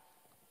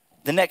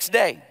the next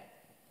day.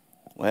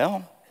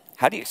 Well,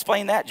 how do you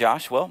explain that,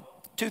 Josh? Well,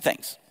 two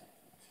things.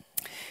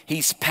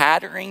 He's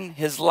patterning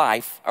his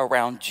life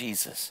around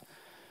Jesus.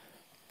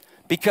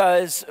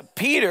 Because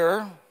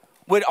Peter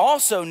would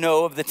also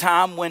know of the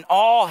time when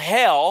all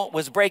hell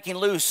was breaking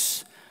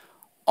loose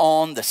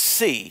on the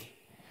sea,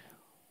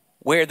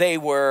 where they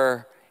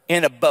were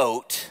in a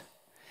boat.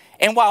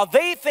 And while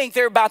they think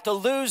they're about to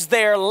lose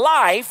their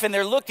life and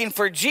they're looking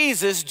for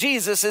Jesus,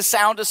 Jesus is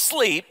sound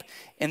asleep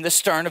in the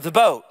stern of the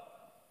boat.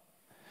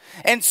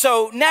 And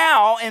so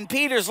now in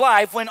Peter's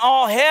life, when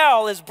all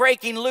hell is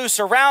breaking loose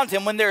around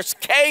him, when there's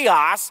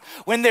chaos,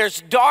 when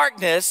there's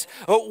darkness,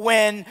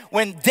 when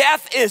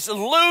death is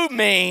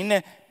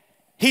looming,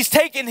 he's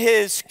taken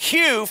his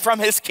cue from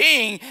his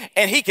king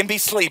and he can be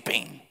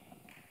sleeping.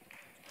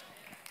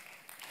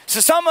 So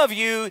some of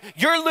you,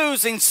 you're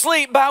losing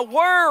sleep by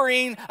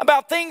worrying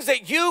about things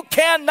that you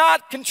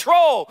cannot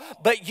control,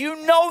 but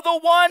you know the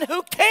one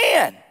who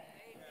can.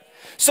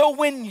 So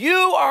when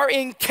you are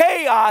in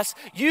chaos,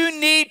 you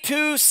need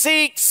to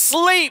seek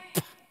sleep.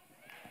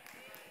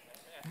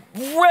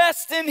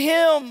 Rest in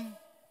him.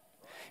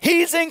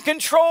 He's in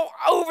control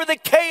over the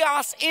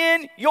chaos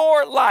in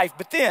your life.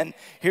 But then,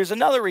 here's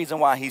another reason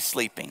why he's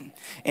sleeping.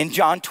 In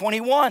John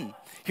 21,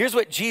 here's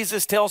what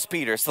Jesus tells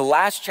Peter. It's the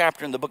last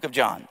chapter in the book of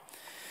John.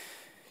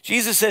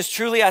 Jesus says,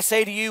 truly I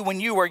say to you, when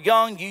you were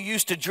young, you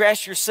used to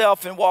dress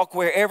yourself and walk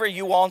wherever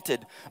you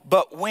wanted.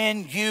 But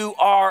when you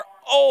are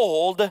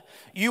old,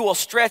 you will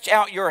stretch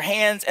out your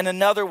hands and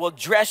another will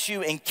dress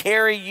you and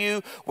carry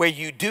you where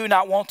you do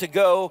not want to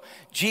go.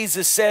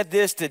 Jesus said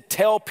this to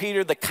tell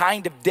Peter the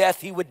kind of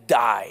death he would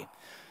die.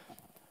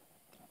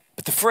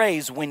 But the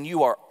phrase, when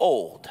you are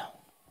old,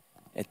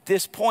 at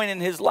this point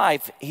in his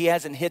life, he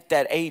hasn't hit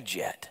that age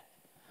yet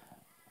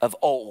of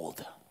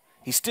old.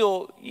 He's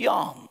still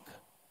young.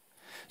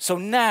 So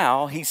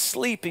now he's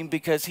sleeping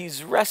because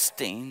he's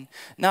resting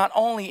not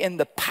only in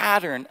the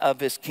pattern of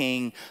his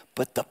king,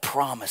 but the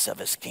promise of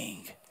his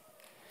king.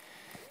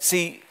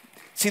 See,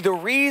 the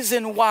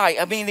reason why,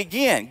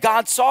 again,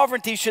 God's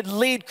sovereignty should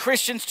lead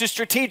Christians to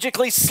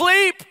strategically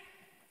sleep.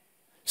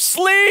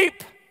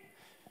 Sleep.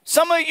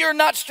 Some of you are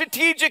not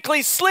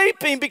strategically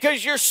sleeping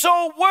because you're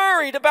so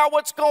worried about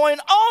what's going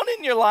on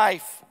in your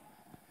life.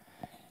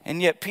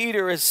 And yet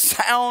Peter is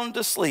sound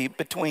asleep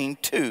between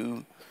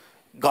two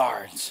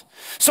guards.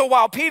 So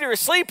while Peter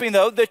is sleeping,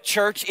 though, the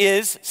church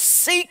is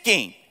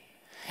seeking.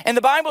 And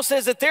the Bible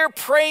says that they're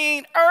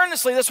praying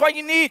earnestly. That's why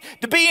you need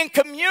to be in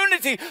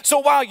community. So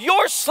while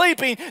you're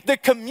sleeping, the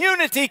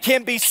community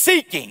can be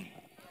seeking.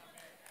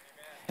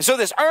 And so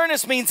this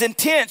earnest means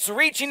intense,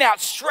 reaching out,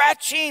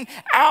 stretching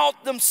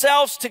out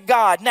themselves to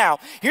God. Now,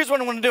 here's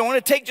what I want to do. I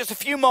want to take just a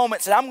few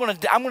moments and I'm going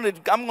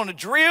to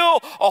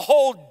drill a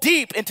hole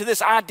deep into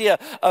this idea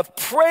of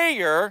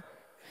prayer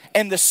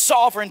and the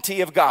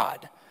sovereignty of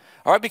God.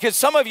 All right, because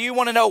some of you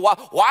want to know,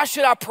 why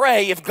should I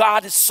pray if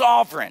God is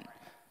sovereign?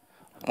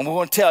 And we're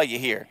going to tell you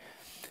here.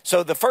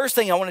 So the first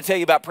thing I want to tell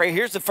you about prayer,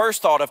 here's the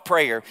first thought of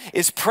prayer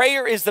is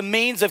the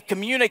means of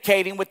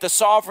communicating with the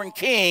sovereign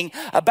king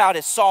about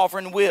his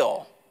sovereign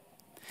will.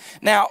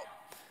 Now,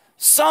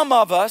 some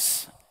of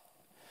us,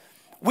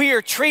 we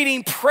are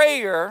treating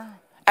prayer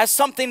as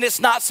something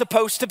that's not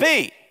supposed to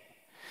be.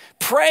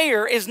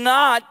 Prayer is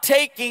not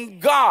taking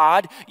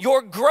God,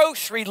 your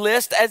grocery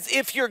list, as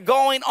if you're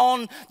going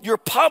on your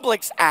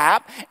Publix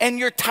app and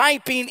you're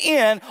typing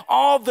in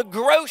all the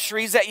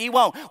groceries that you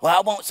want. Well,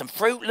 I want some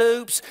Fruit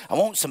Loops. I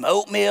want some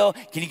oatmeal.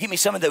 Can you give me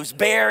some of those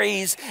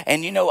berries?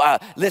 And,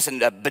 listen,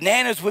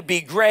 bananas would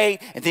be great.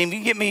 And then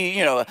you give me,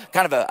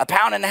 kind of a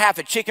pound and a half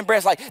of chicken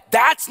breast. Like,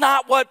 that's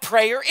not what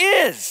prayer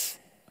is.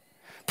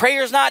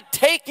 Prayer is not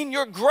taking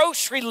your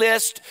grocery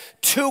list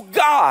to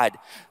God.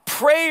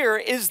 Prayer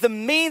is the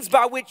means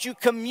by which you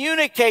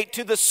communicate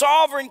to the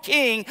sovereign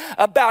king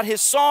about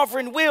his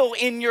sovereign will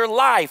in your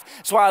life.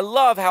 So I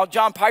love how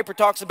John Piper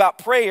talks about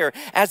prayer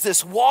as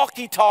this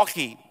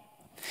walkie-talkie.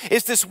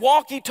 It's this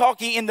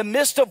walkie-talkie in the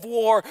midst of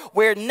war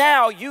where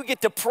now you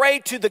get to pray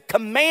to the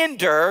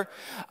commander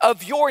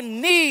of your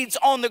needs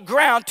on the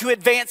ground to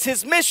advance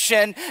his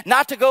mission,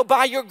 not to go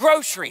buy your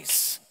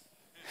groceries.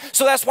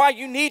 So that's why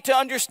you need to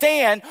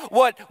understand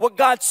what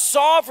God's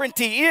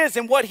sovereignty is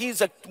and what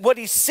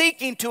he's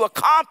seeking to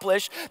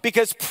accomplish,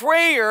 because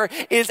prayer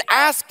is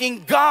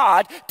asking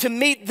God to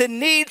meet the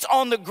needs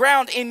on the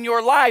ground in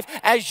your life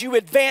as you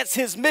advance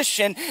his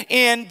mission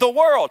in the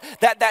world.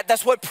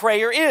 That's what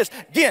prayer is.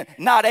 Again,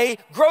 not a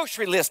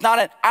grocery list, not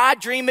an I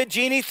Dream a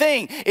Genie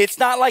thing. It's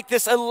not like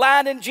this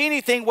Aladdin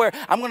Genie thing where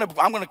I'm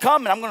gonna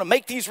come and I'm gonna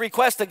make these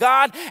requests to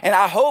God and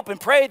I hope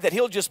and pray that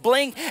he'll just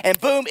blink and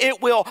boom,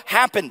 it will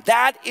happen.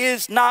 That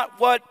is not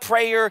what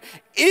prayer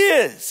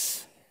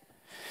is.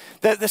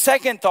 The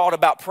second thought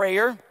about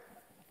prayer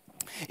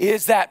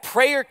is that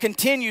prayer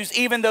continues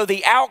even though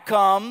the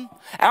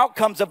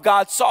outcomes of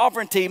God's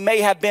sovereignty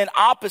may have been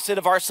opposite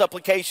of our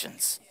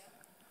supplications.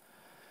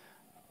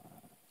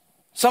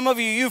 Some of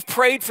you've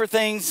prayed for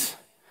things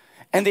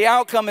and the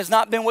outcome has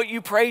not been what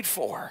you prayed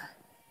for.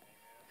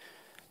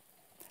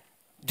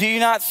 Do you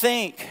not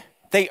think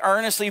they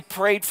earnestly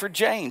prayed for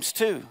James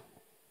too?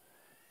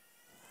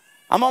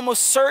 I'm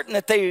almost certain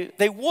that they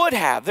would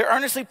have. They're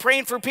earnestly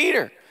praying for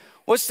Peter.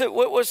 What's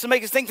to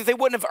make us think that they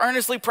wouldn't have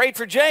earnestly prayed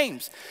for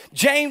James?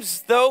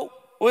 James, though,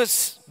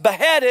 was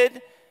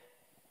beheaded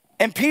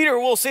And Peter,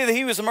 will see that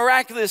he was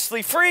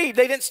miraculously freed.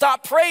 They didn't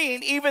stop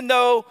praying even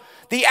though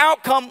the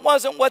outcome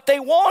wasn't what they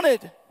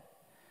wanted.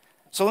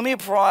 So let me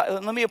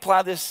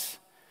apply this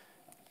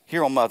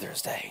here on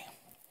Mother's Day.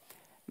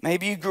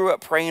 Maybe you grew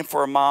up praying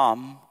for a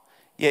mom,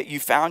 yet you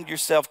found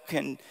yourself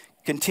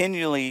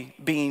continually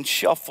being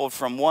shuffled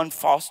from one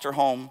foster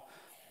home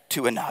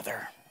to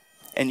another,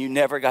 and you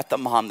never got the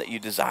mom that you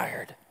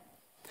desired.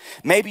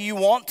 Maybe you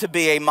want to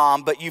be a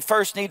mom, but you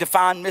first need to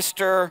find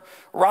Mr.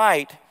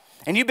 Right.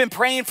 And you've been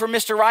praying for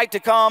Mr. Right to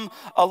come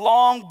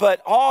along,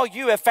 but all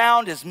you have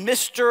found is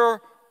Mr.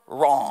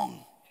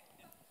 Wrong.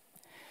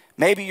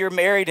 Maybe you're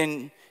married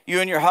and you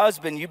and your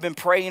husband, you've been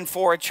praying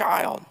for a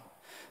child,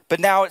 but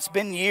now it's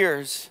been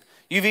years.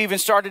 You've even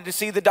started to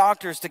see the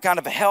doctors to kind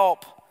of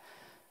help,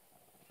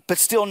 but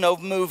still no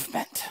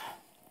movement.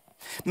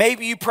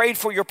 Maybe you prayed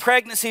for your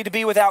pregnancy to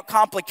be without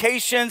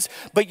complications,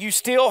 but you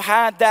still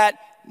had that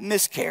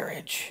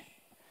miscarriage.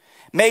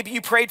 Maybe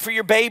you prayed for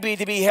your baby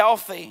to be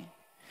healthy,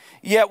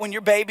 yet when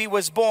your baby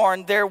was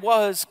born, there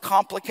was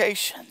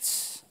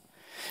complications.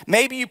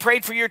 Maybe you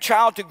prayed for your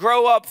child to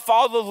grow up,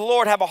 follow the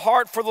Lord, have a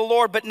heart for the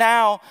Lord, but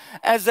now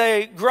as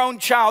a grown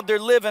child, they're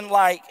living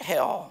like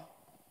hell.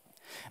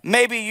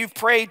 Maybe you've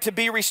prayed to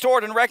be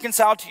restored and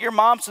reconciled to your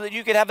mom so that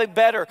you could have a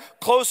better,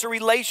 closer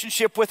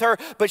relationship with her,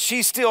 but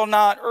she's still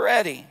not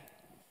ready.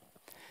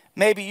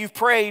 Maybe you've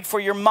prayed for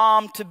your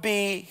mom to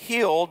be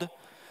healed,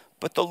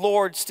 but the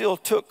Lord still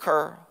took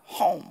her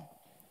home.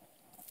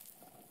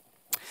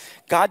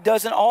 God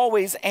doesn't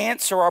always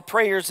answer our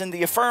prayers in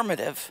the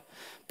affirmative,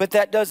 but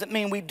that doesn't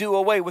mean we do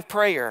away with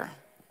prayer.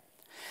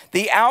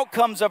 The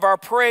outcomes of our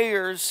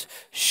prayers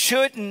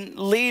shouldn't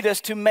lead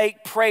us to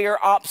make prayer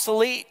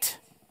obsolete.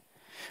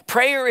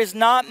 Prayer is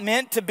not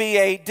meant to be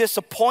a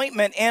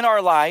disappointment in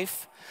our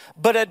life,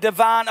 but a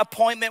divine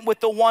appointment with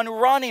the one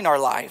running our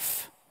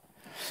life.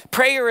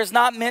 Prayer is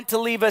not meant to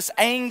leave us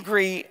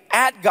angry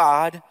at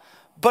God,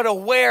 but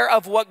aware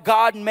of what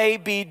God may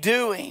be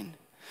doing.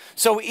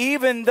 So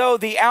even though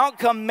the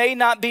outcome may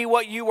not be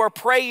what you were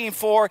praying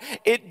for,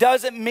 it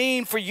doesn't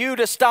mean for you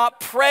to stop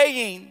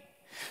praying.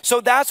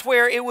 So that's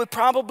where it would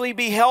probably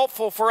be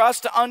helpful for us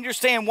to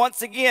understand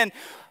once again,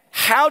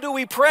 how do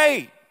we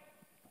pray?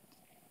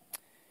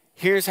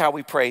 Here's how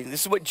we pray.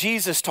 This is what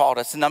Jesus taught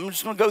us, and I'm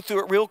just going to go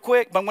through it real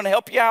quick, but I'm going to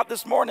help you out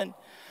this morning.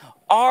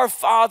 Our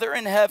Father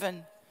in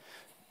heaven.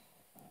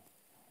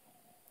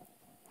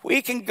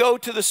 We can go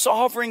to the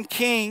sovereign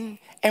King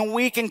and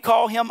we can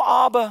call him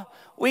Abba.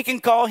 We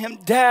can call him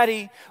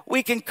Daddy.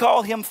 We can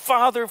call him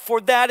Father, for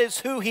that is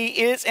who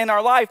he is in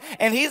our life.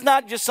 And he's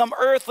not just some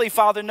earthly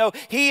father. No,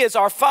 he is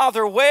our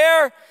Father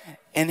where?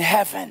 In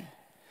heaven.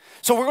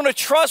 So we're going to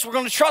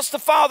trust the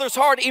Father's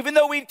heart, even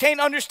though we can't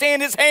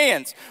understand his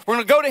hands. We're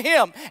going to go to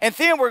him. And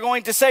then we're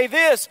going to say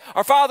this: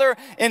 our Father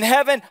in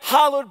heaven,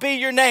 hallowed be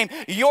your name.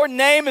 Your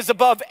name is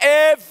above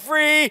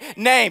every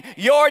name.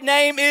 Your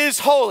name is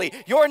holy.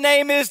 Your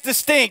name is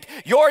distinct.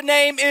 Your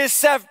name is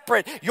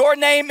separate. Your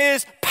name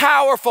is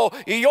powerful.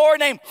 Your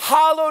name,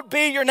 hallowed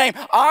be your name.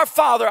 Our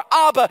Father,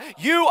 Abba,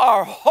 you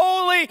are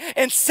holy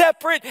and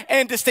separate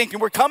and distinct.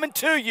 And we're coming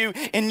to you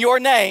in your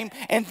name,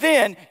 and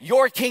then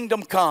your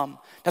kingdom come.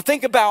 Now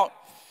think about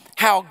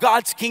how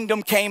God's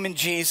kingdom came in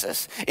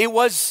Jesus. It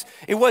was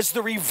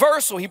the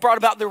reversal. He brought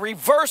about the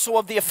reversal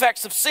of the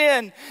effects of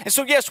sin. And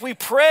so yes, we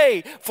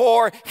pray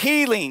for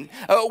healing.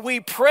 We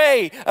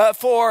pray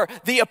for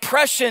the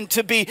oppression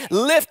to be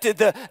lifted,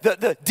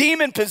 the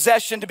demon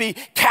possession to be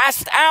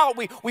cast out.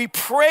 We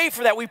pray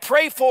for that. We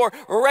pray for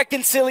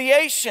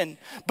reconciliation.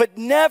 But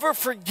never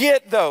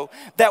forget, though,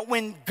 that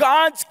when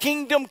God's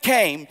kingdom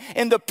came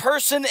in the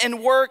person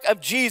and work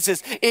of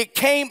Jesus, it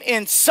came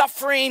in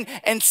suffering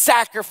and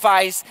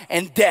sacrifice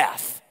and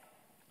death.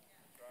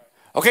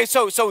 Okay,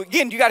 so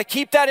again, you got to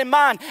keep that in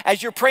mind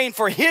as you're praying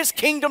for his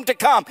kingdom to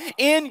come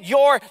in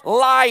your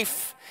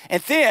life.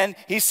 And then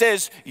he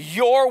says,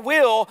 your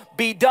will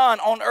be done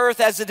on earth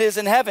as it is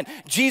in heaven.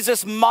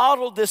 Jesus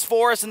modeled this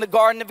for us in the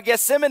Garden of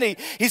Gethsemane.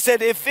 He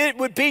said, if it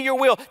would be your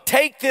will,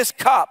 take this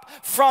cup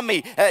from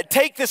me.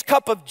 Take this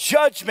cup of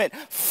judgment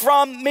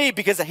from me,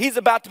 because he's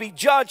about to be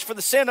judged for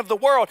the sin of the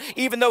world,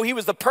 even though he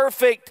was the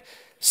perfect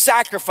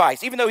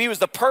sacrifice, even though he was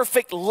the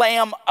perfect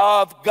Lamb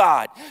of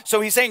God.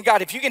 So he's saying,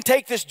 God, if you can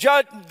take this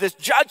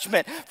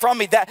judgment from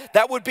me,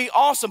 that would be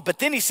awesome. But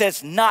then he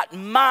says, not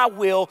my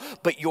will,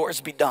 but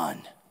yours be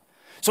done.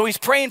 So he's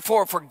praying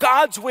for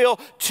God's will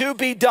to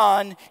be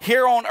done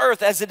here on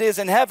earth as it is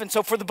in heaven.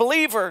 So for the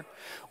believer,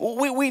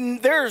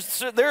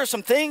 there are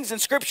some things in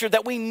Scripture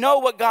that we know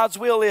what God's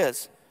will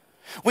is.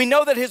 We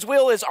know that his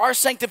will is our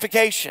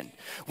sanctification.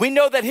 We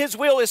know that his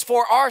will is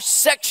for our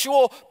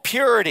sexual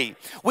purity.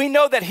 We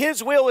know that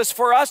his will is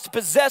for us to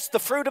possess the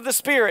fruit of the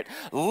Spirit: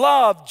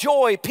 love,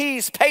 joy,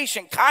 peace,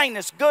 patience,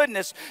 kindness,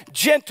 goodness,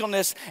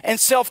 gentleness, and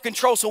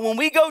self-control. So when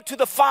we go to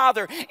the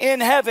Father in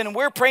heaven,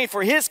 we're praying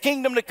for his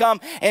kingdom to come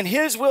and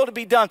his will to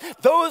be done.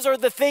 Those are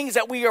the things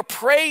that we are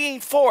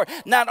praying for,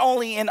 not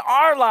only in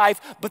our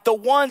life, but the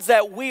ones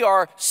that we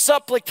are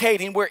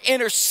supplicating, we're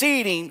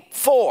interceding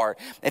for.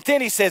 And then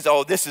he says,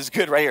 oh, this is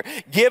good right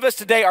here. Give us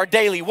today our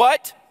daily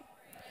what?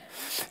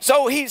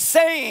 So he's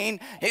saying,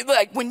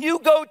 like, when you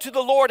go to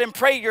the Lord and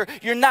pray,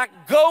 you're not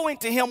going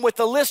to him with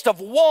a list of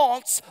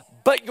wants,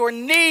 but your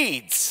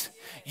needs.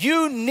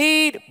 You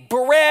need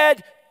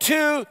bread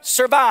to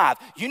survive.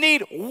 You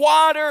need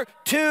water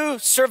to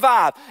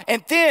survive.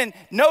 And then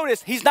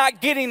notice he's not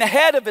getting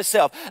ahead of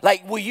himself.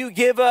 Like, will you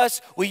give us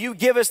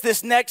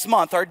this next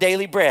month our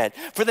daily bread?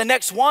 For the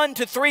next 1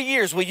 to 3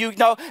 years, will you?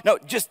 No,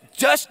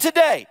 just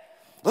today.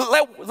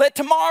 Let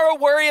tomorrow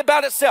worry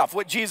about itself,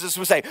 what Jesus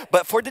would say.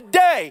 But for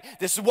today,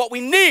 this is what we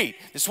need.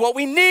 This is what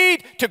we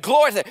need to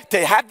glorify,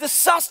 to have the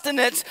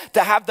sustenance,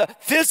 to have the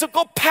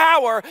physical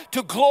power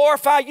to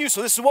glorify you.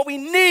 So this is what we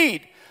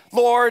need,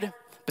 Lord.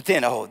 But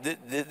then,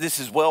 this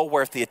is well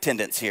worth the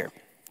attendance here.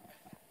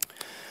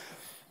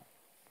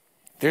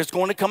 There's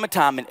going to come a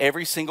time in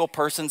every single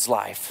person's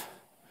life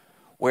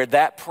where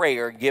that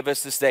prayer, give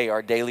us this day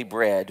our daily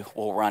bread,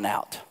 will run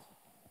out.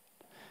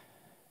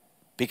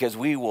 Because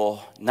we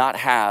will not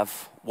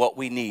have what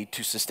we need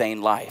to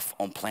sustain life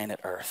on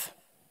planet Earth.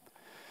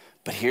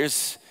 But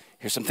here's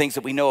some things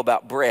that we know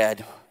about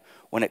bread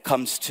when it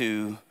comes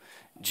to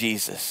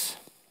Jesus.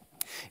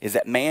 Is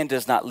that man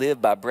does not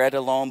live by bread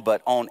alone,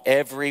 but on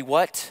every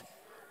what?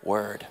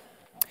 Word.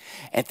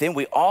 And then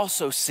we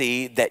also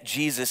see that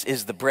Jesus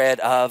is the bread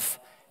of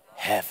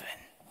heaven,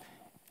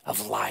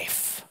 of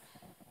life.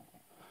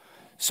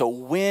 So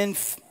when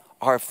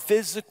our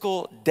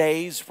physical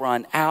days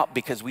run out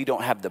because we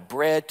don't have the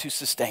bread to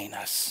sustain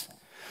us,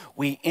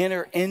 we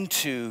enter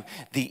into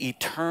the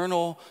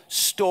eternal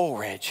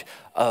storage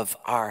of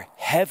our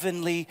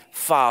heavenly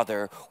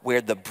Father,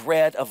 where the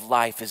bread of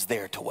life is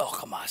there to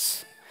welcome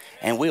us.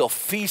 And we'll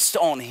feast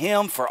on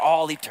him for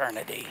all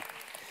eternity.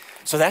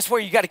 So that's where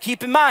you got to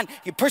keep in mind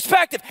your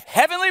perspective,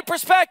 heavenly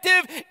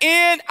perspective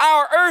in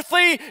our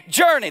earthly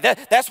journey.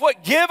 That's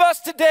what give us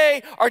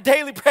today our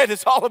daily bread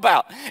is all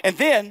about. And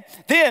then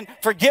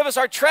forgive us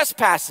our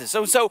trespasses.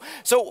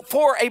 So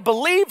for a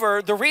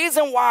believer, the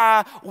reason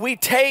why we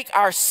take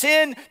our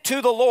sin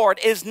to the Lord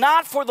is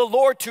not for the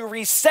Lord to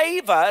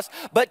resave us,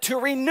 but to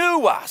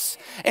renew us.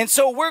 And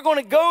so we're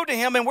going to go to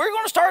him and we're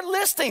going to start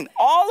listing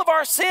all of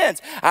our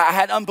sins. I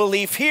had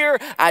unbelief here.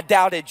 I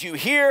doubted you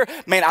here.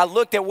 Man, I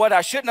looked at what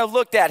I shouldn't have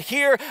looked at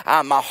here.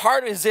 My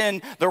heart is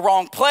in the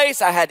wrong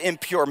place. I had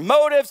impure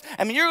motives.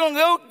 I mean, you're going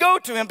to go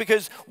to him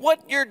because what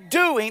you're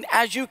doing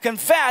as you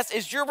confess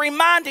is you're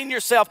reminding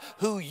yourself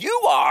who you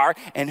are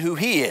and who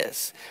he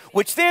is,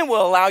 which then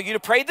will allow you to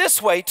pray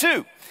this way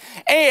too.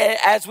 And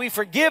as we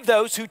forgive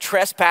those who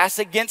trespass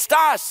against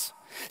us.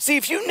 See,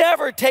 if you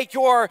never take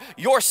your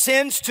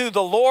sins to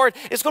the Lord,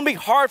 it's going to be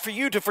hard for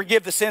you to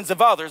forgive the sins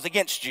of others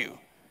against you.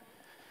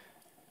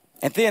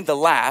 And then the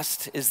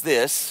last is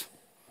this: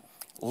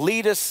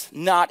 lead us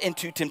not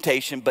into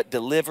temptation, but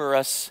deliver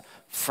us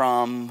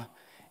from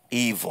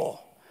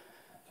evil.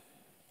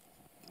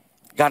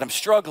 God, I'm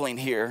struggling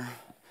here.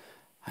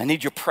 I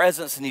need your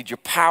presence. I need your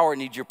power. I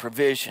need your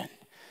provision.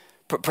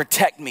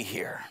 Protect me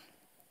here.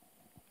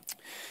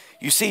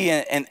 You see,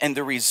 and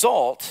the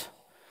result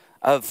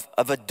of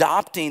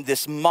adopting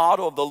this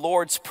model of the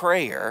Lord's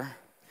Prayer,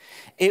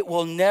 it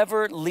will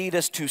never lead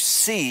us to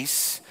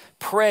cease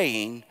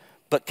praying,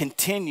 but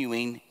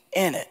continuing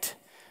in it,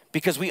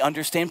 because we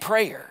understand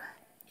prayer.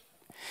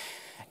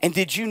 And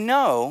did you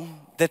know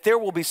that there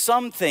will be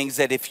some things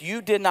that if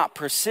you did not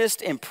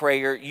persist in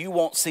prayer, you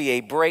won't see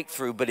a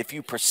breakthrough, but if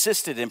you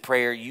persisted in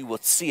prayer, you will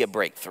see a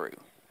breakthrough.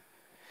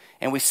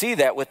 And we see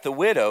that with the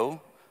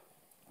widow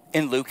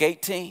in Luke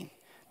 18,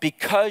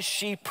 because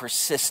she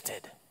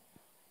persisted.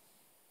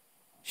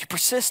 She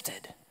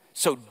persisted.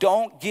 So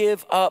don't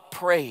give up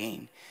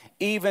praying,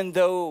 even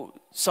though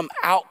some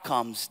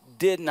outcomes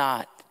did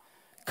not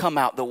come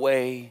out the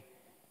way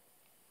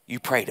you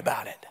prayed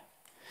about it.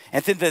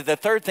 And then the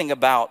third thing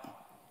about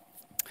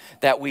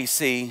that we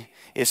see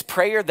is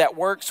prayer that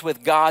works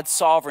with God's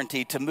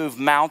sovereignty to move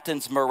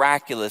mountains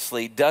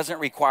miraculously doesn't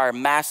require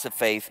massive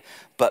faith,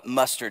 but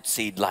mustard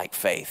seed-like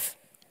faith.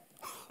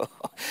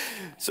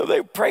 So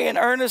they're praying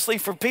earnestly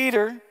for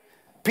Peter.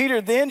 Peter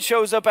then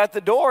shows up at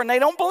the door and they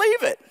don't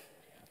believe it.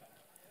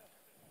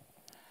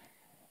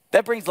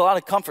 That brings a lot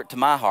of comfort to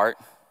my heart,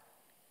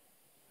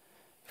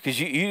 because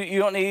you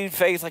don't need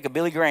faith like a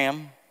Billy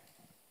Graham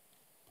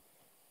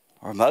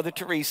or Mother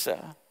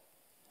Teresa.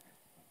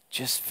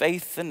 Just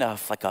faith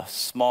enough like a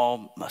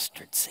small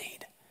mustard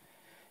seed.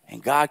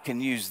 And God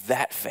can use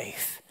that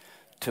faith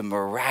to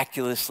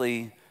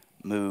miraculously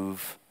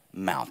move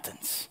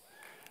mountains.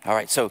 All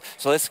right, so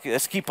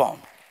let's keep on.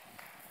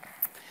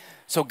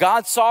 So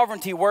God's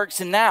sovereignty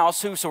works in now.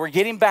 So we're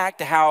getting back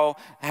to how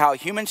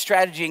human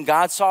strategy and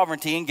God's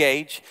sovereignty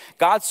engage.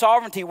 God's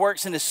sovereignty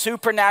works in a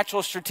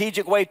supernatural,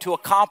 strategic way to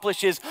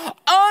accomplish his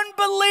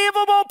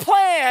unbelievable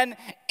plan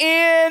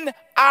in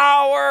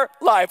our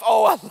life.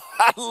 Oh,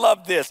 I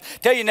love this.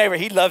 Tell your neighbor,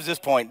 he loves this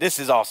point. This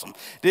is awesome.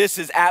 This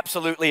is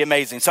absolutely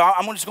amazing. So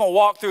I'm just going to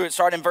walk through it,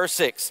 starting in verse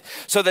 6.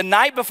 So the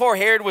night before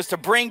Herod was to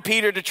bring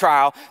Peter to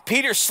trial,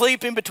 Peter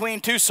sleeping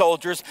between two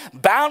soldiers,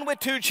 bound with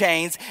two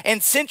chains,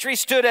 and sentries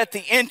stood at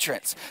the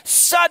entrance.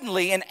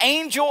 Suddenly, an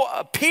angel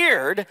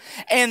appeared,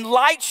 and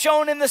light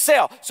shone in the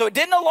cell. So it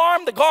didn't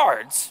alarm the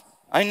guards.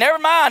 I mean, never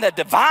mind a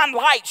divine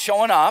light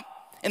showing up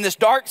in this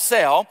dark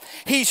cell.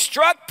 He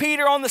struck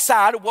Peter on the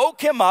side,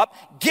 woke him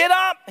up. Get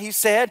up, he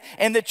said,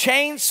 and the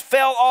chains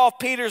fell off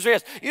Peter's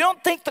wrist. You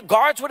don't think the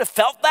guards would have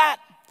felt that?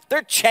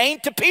 They're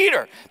chained to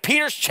Peter.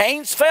 Peter's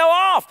chains fell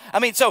off. I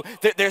mean, so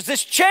there's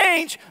this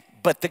change,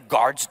 but the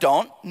guards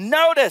don't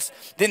notice.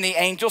 Then the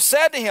angel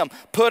said to him,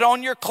 put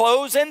on your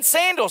clothes and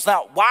sandals.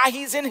 Now, why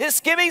he's in his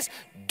skivvies,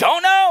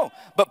 don't know.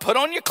 But put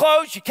on your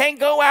clothes. You can't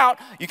go out.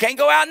 You can't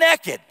go out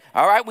naked.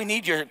 All right, we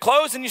need your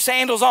clothes and your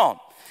sandals on.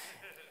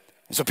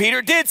 So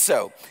Peter did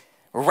so.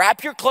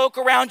 Wrap your cloak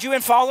around you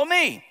and follow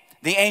me.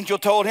 The angel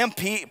told him.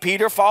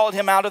 Peter followed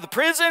him out of the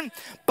prison,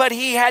 but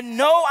he had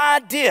no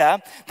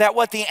idea that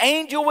what the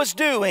angel was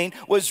doing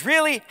was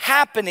really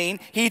happening.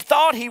 He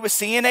thought he was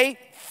seeing a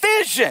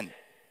vision.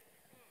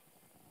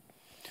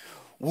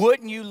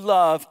 Wouldn't you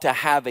love to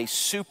have a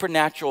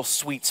supernatural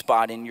sweet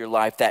spot in your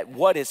life that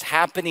what is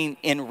happening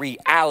in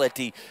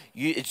reality,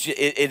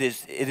 it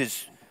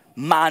is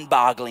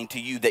mind-boggling to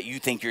you that you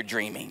think you're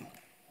dreaming?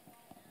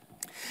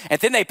 And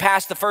then they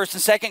passed the first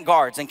and second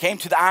guards and came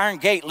to the iron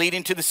gate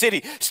leading to the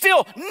city.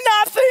 Still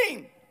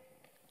nothing.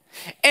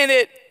 And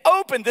it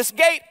opened, this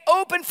gate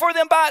opened for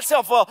them by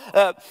itself. Well,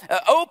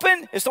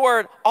 open is the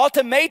word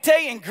automate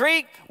in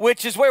Greek,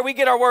 which is where we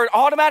get our word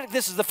automatic.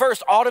 This is the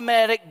first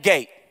automatic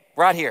gate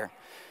right here.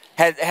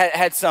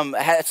 Had some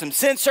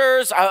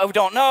sensors, I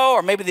don't know,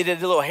 or maybe they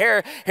did a little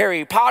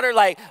Harry Potter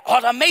like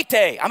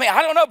automate. I mean,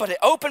 I don't know, but it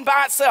opened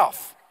by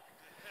itself.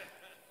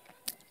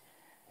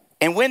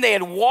 And when they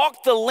had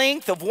walked the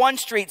length of one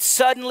street,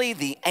 suddenly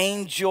the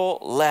angel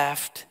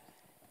left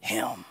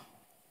him.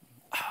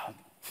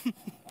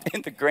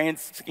 In the grand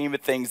scheme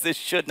of things, this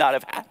should not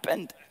have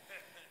happened.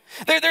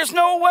 There's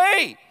no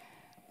way.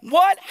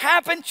 What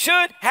happened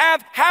should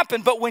have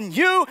happened. But when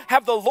you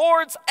have the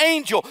Lord's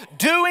angel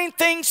doing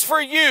things for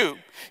you,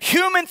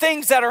 human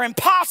things that are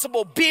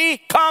impossible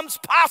becomes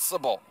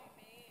possible.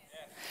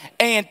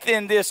 And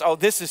then this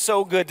is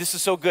so good. This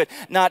is so good.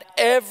 Not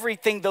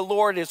everything the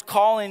Lord is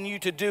calling you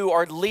to do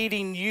or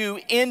leading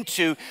you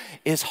into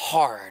is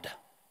hard.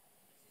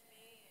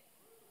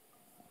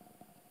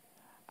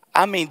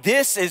 I mean,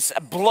 this is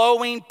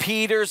blowing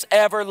Peter's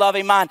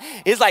ever-loving mind.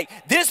 It's like,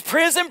 this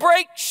prison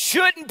break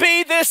shouldn't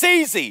be this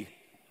easy.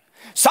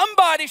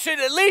 Somebody should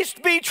at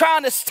least be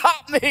trying to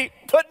stop me,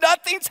 but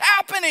nothing's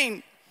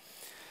happening.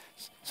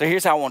 So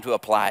here's how I want to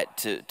apply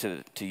it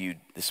to you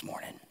this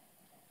morning.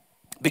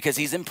 Because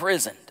he's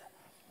imprisoned.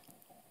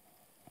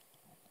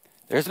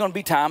 There's going to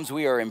be times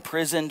we are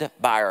imprisoned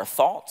by our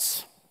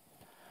thoughts,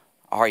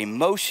 our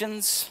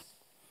emotions.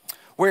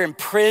 We're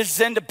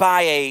imprisoned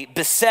by a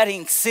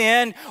besetting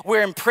sin.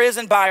 We're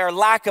imprisoned by our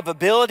lack of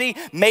ability,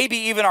 maybe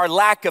even our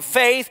lack of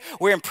faith.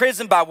 We're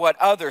imprisoned by what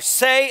others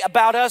say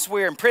about us.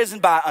 We're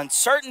imprisoned by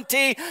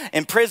uncertainty,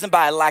 imprisoned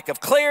by a lack of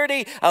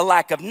clarity, a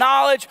lack of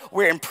knowledge.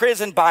 We're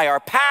imprisoned by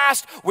our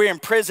past. We're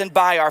imprisoned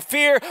by our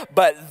fear.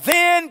 But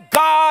then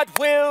God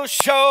will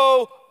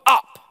show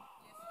up.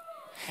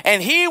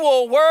 And he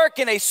will work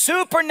in a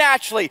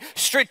supernaturally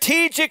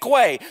strategic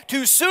way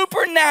to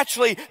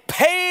supernaturally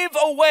pave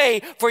a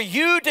way for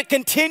you to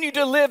continue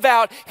to live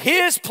out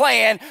his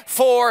plan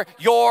for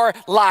your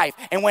life.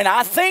 And when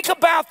I think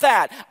about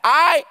that,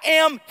 I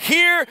am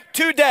here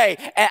today.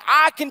 And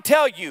I can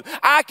tell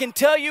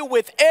you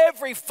with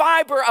every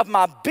fiber of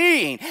my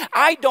being,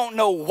 I don't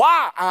know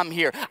why I'm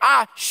here.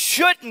 I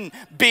shouldn't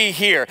be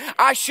here.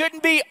 I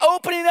shouldn't be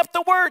opening up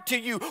the word to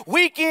you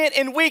week in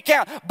and week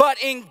out. But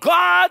in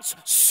God's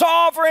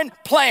sovereign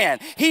plan,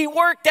 he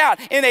worked out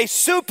in a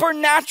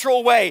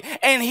supernatural way,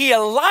 and he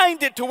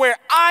aligned it to where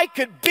I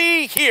could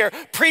be here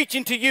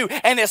preaching to you,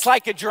 and it's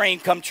like a dream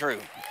come true.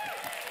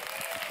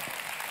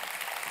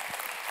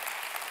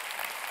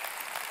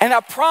 And I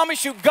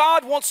promise you,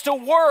 God wants to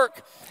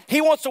work. He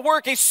wants to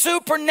work a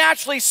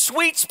supernaturally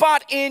sweet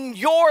spot in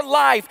your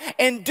life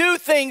and do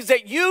things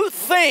that you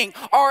think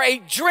are a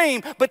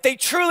dream, but they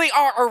truly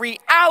are a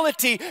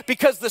reality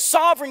because the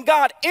sovereign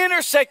God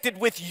intersected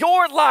with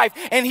your life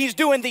and he's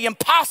doing the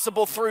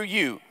impossible through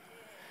you.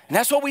 And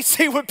that's what we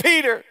see with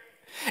Peter.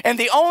 And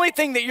the only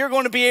thing that you're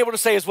going to be able to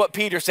say is what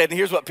Peter said. And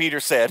here's what Peter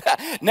said.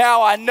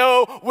 Now I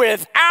know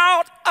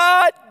without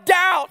a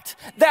doubt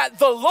that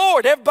the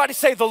Lord, everybody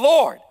say the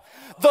Lord.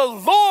 The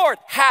Lord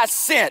has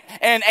sent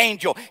an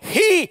angel.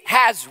 He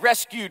has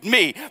rescued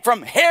me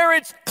from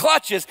Herod's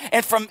clutches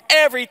and from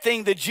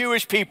everything the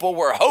Jewish people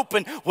were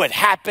hoping would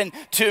happen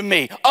to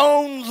me.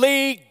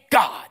 Only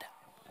God.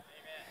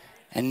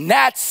 And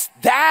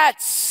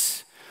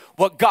that's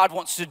what God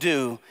wants to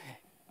do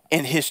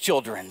in his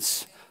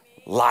children's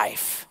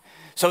life.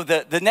 So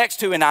the next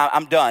two, and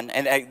I'm done,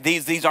 and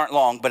these aren't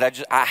long,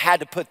 but I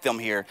had to put them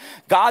here.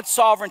 God's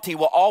sovereignty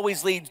will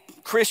always lead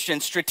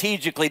Christians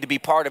strategically to be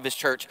part of his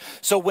church.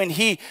 So when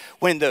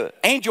the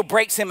angel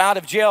breaks him out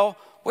of jail,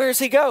 where does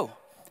he go?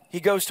 He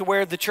goes to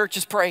where the church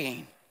is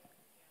praying.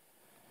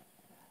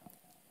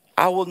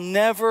 I will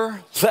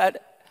never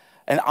let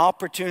an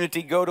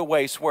opportunity go to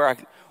waste where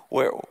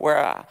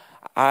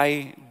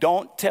I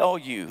don't tell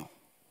you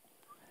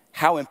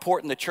how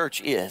important the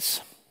church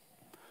is.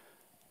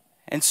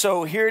 And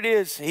so here it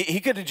is. He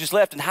could have just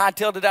left and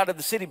hightailed it out of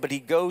the city, but he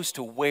goes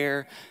to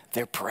where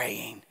they're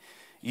praying.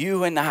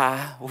 You and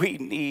I, we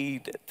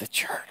need the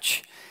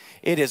church.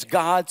 It is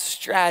God's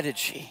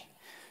strategy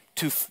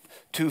to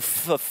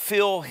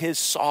fulfill his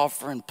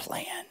sovereign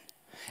plan.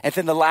 And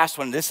then the last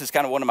one, this is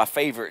kind of one of my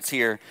favorites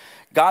here.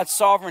 God's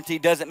sovereignty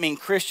doesn't mean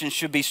Christians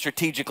should be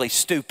strategically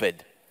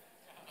stupid.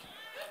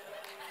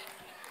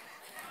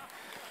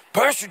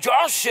 Pastor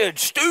Josh said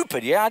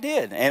stupid. Yeah, I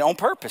did. And on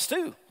purpose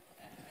too.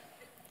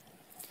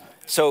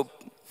 So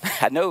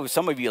I know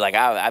some of you are like,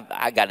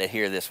 I got to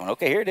hear this one.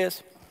 Okay, here it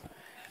is.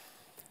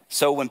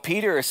 So when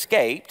Peter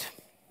escaped,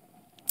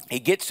 he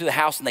gets to the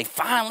house and they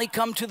finally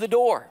come to the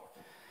door.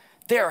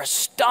 They're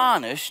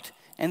astonished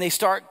and they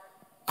start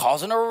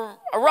causing a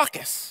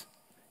ruckus.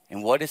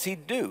 And what does he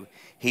do?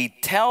 He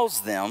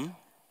tells them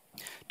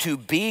to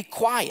be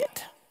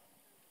quiet.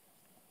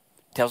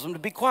 Tells them to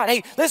be quiet.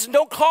 Hey, listen,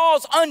 don't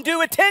cause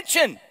undue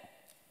attention.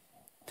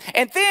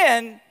 And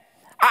then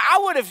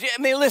I would have,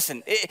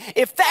 listen,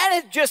 if that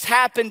had just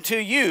happened to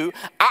you,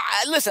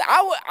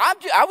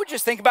 I would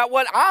just think about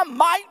what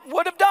I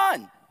would have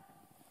done.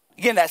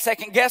 Again, that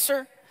second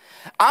guesser.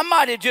 I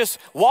might have just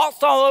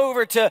waltzed all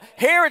over to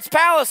Herod's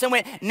palace and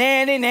went,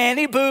 nanny,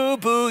 nanny, boo,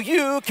 boo,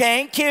 you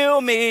can't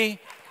kill me.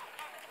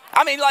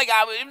 That's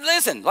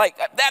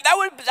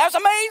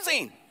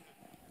amazing.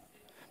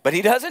 But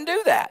he doesn't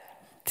do that.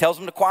 Tells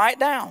them to quiet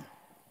down.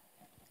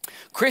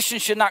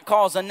 Christians should not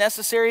cause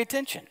unnecessary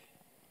attention.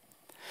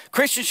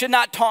 Christians should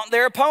not taunt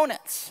their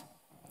opponents.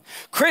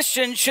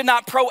 Christians should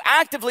not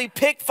proactively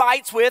pick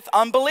fights with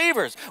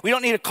unbelievers. We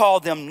don't need to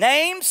call them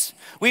names.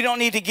 We don't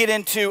need to get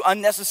into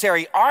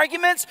unnecessary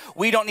arguments.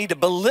 We don't need to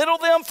belittle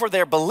them for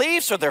their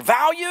beliefs or their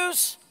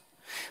values.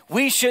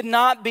 We should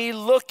not be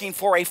looking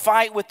for a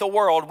fight with the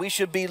world. We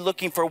should be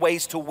looking for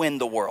ways to win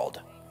the world.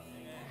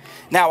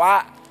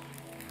 Now,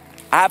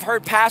 I've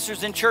heard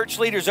pastors and church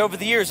leaders over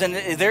the years, and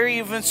there are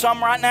even some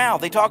right now,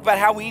 they talk about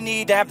how we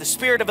need to have the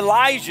spirit of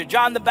Elijah,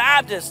 John the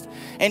Baptist,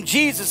 and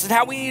Jesus, and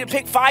how we need to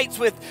pick fights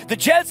with the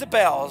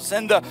Jezebels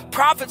and the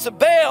prophets of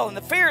Baal and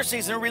the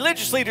Pharisees and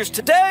religious leaders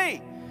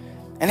today,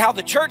 and how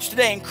the church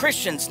today and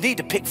Christians need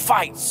to pick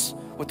fights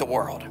with the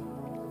world.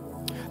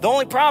 The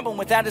only problem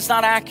with that is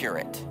not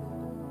accurate.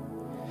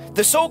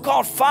 The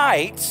so-called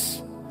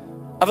fights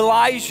of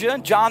Elijah,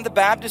 John the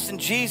Baptist, and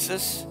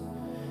Jesus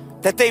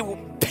that they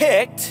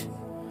picked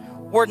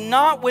were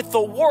not with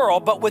the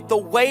world, but with the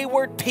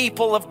wayward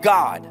people of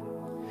God.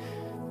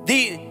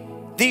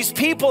 These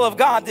people of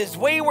God, these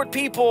wayward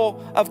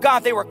people of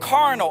God, they were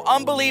carnal,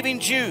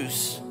 unbelieving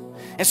Jews.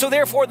 And so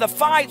therefore the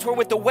fights were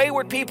with the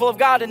wayward people of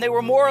God, and they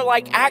were more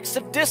like acts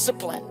of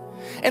discipline.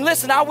 And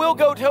listen, I will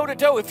go toe to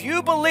toe. If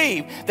you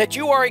believe that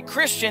you are a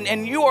Christian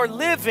and you are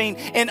living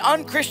in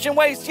unchristian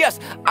ways, yes,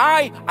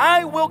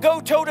 I will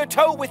go toe to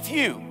toe with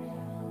you.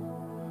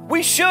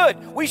 We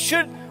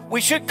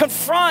should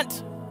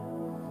confront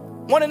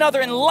one another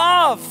in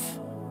love.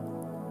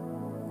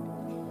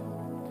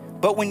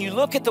 But when you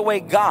look at the way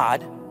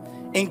God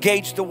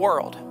engaged the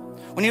world,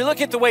 when you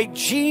look at the way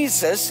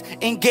Jesus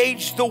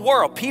engaged the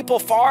world, people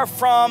far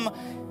from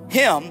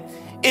him,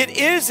 it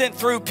isn't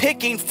through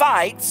picking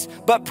fights,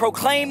 but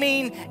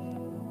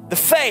proclaiming the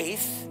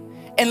faith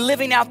and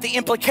living out the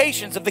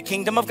implications of the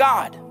kingdom of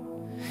God.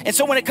 And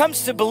so when it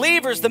comes to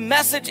believers, the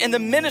message and the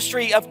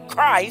ministry of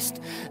Christ,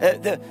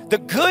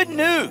 the good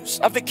news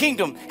of the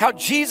kingdom, how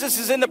Jesus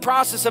is in the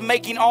process of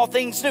making all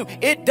things new,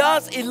 it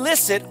does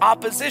elicit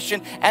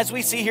opposition, as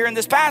we see here in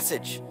this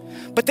passage.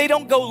 But they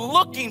don't go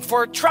looking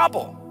for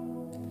trouble.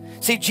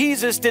 See,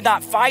 Jesus did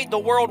not fight the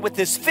world with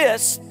his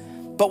fists,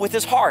 but with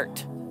his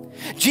heart.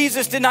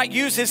 Jesus did not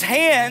use his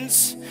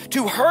hands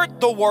to hurt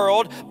the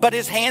world, but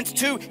his hands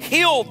to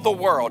heal the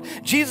world.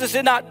 Jesus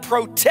did not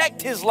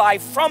protect his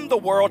life from the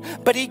world,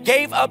 but he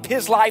gave up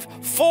his life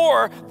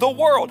for the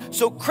world.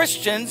 So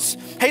Christians,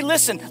 hey,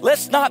 listen,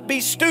 let's not be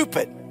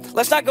stupid.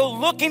 Let's not go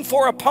looking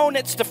for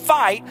opponents to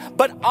fight,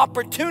 but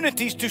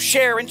opportunities to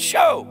share and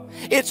show.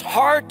 It's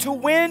hard to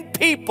win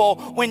people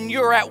when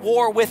you're at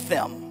war with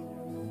them.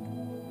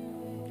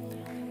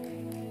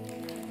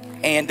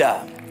 And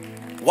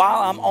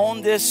while I'm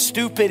on this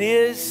stupid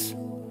is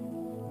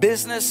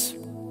business,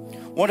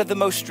 one of the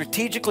most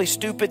strategically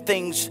stupid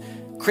things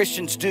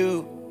Christians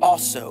do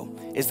also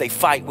is they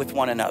fight with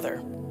one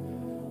another.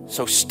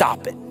 So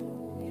stop it.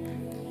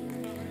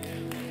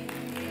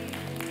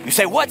 You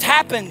say, what's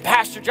happened,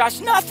 Pastor Josh?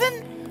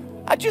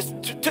 Nothing. I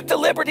just took the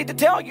liberty to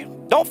tell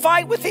you, don't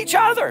fight with each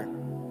other.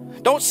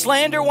 Don't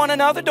slander one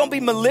another. Don't be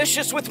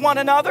malicious with one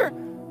another.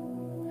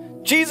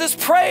 Jesus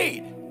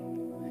prayed.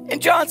 In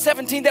John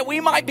 17, that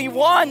we might be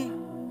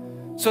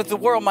one, so that the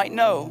world might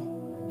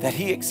know that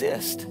he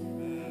exists.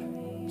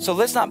 So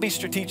let's not be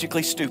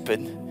strategically stupid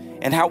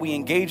in how we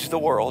engage the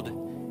world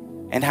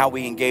and how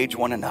we engage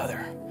one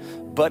another.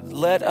 But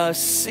let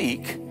us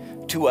seek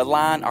to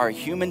align our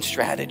human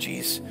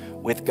strategies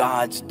with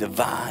God's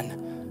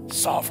divine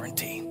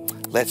sovereignty.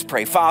 Let's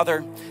pray.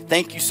 Father,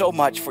 thank you so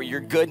much for your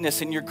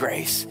goodness and your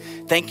grace.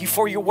 Thank you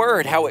for your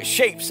word, how it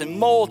shapes and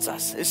molds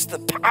us. It's the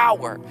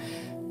power.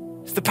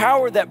 It's the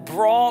power that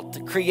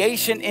brought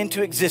creation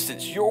into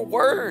existence, your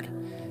word.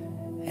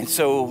 And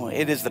so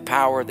it is the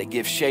power that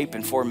gives shape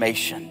and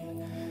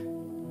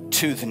formation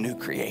to the new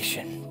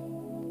creation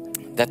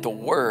that the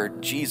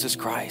word, Jesus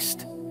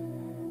Christ,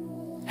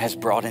 has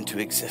brought into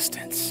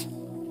existence.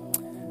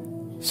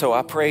 So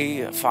I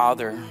pray,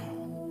 Father,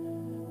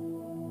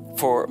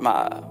 for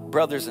my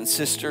brothers and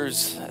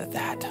sisters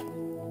that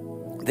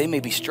they may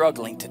be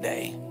struggling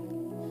today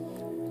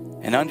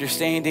and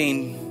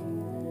understanding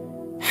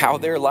how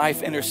their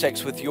life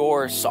intersects with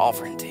your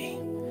sovereignty.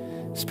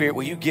 Spirit,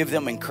 will you give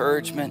them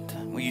encouragement?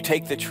 Will you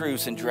take the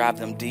truths and drive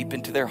them deep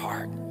into their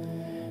heart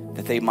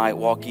that they might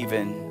walk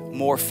even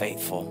more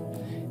faithful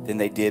than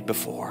they did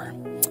before?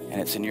 And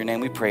it's in your name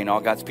we pray. And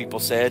all God's people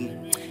said,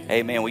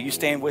 amen. Will you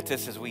stand with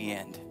us as we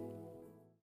end?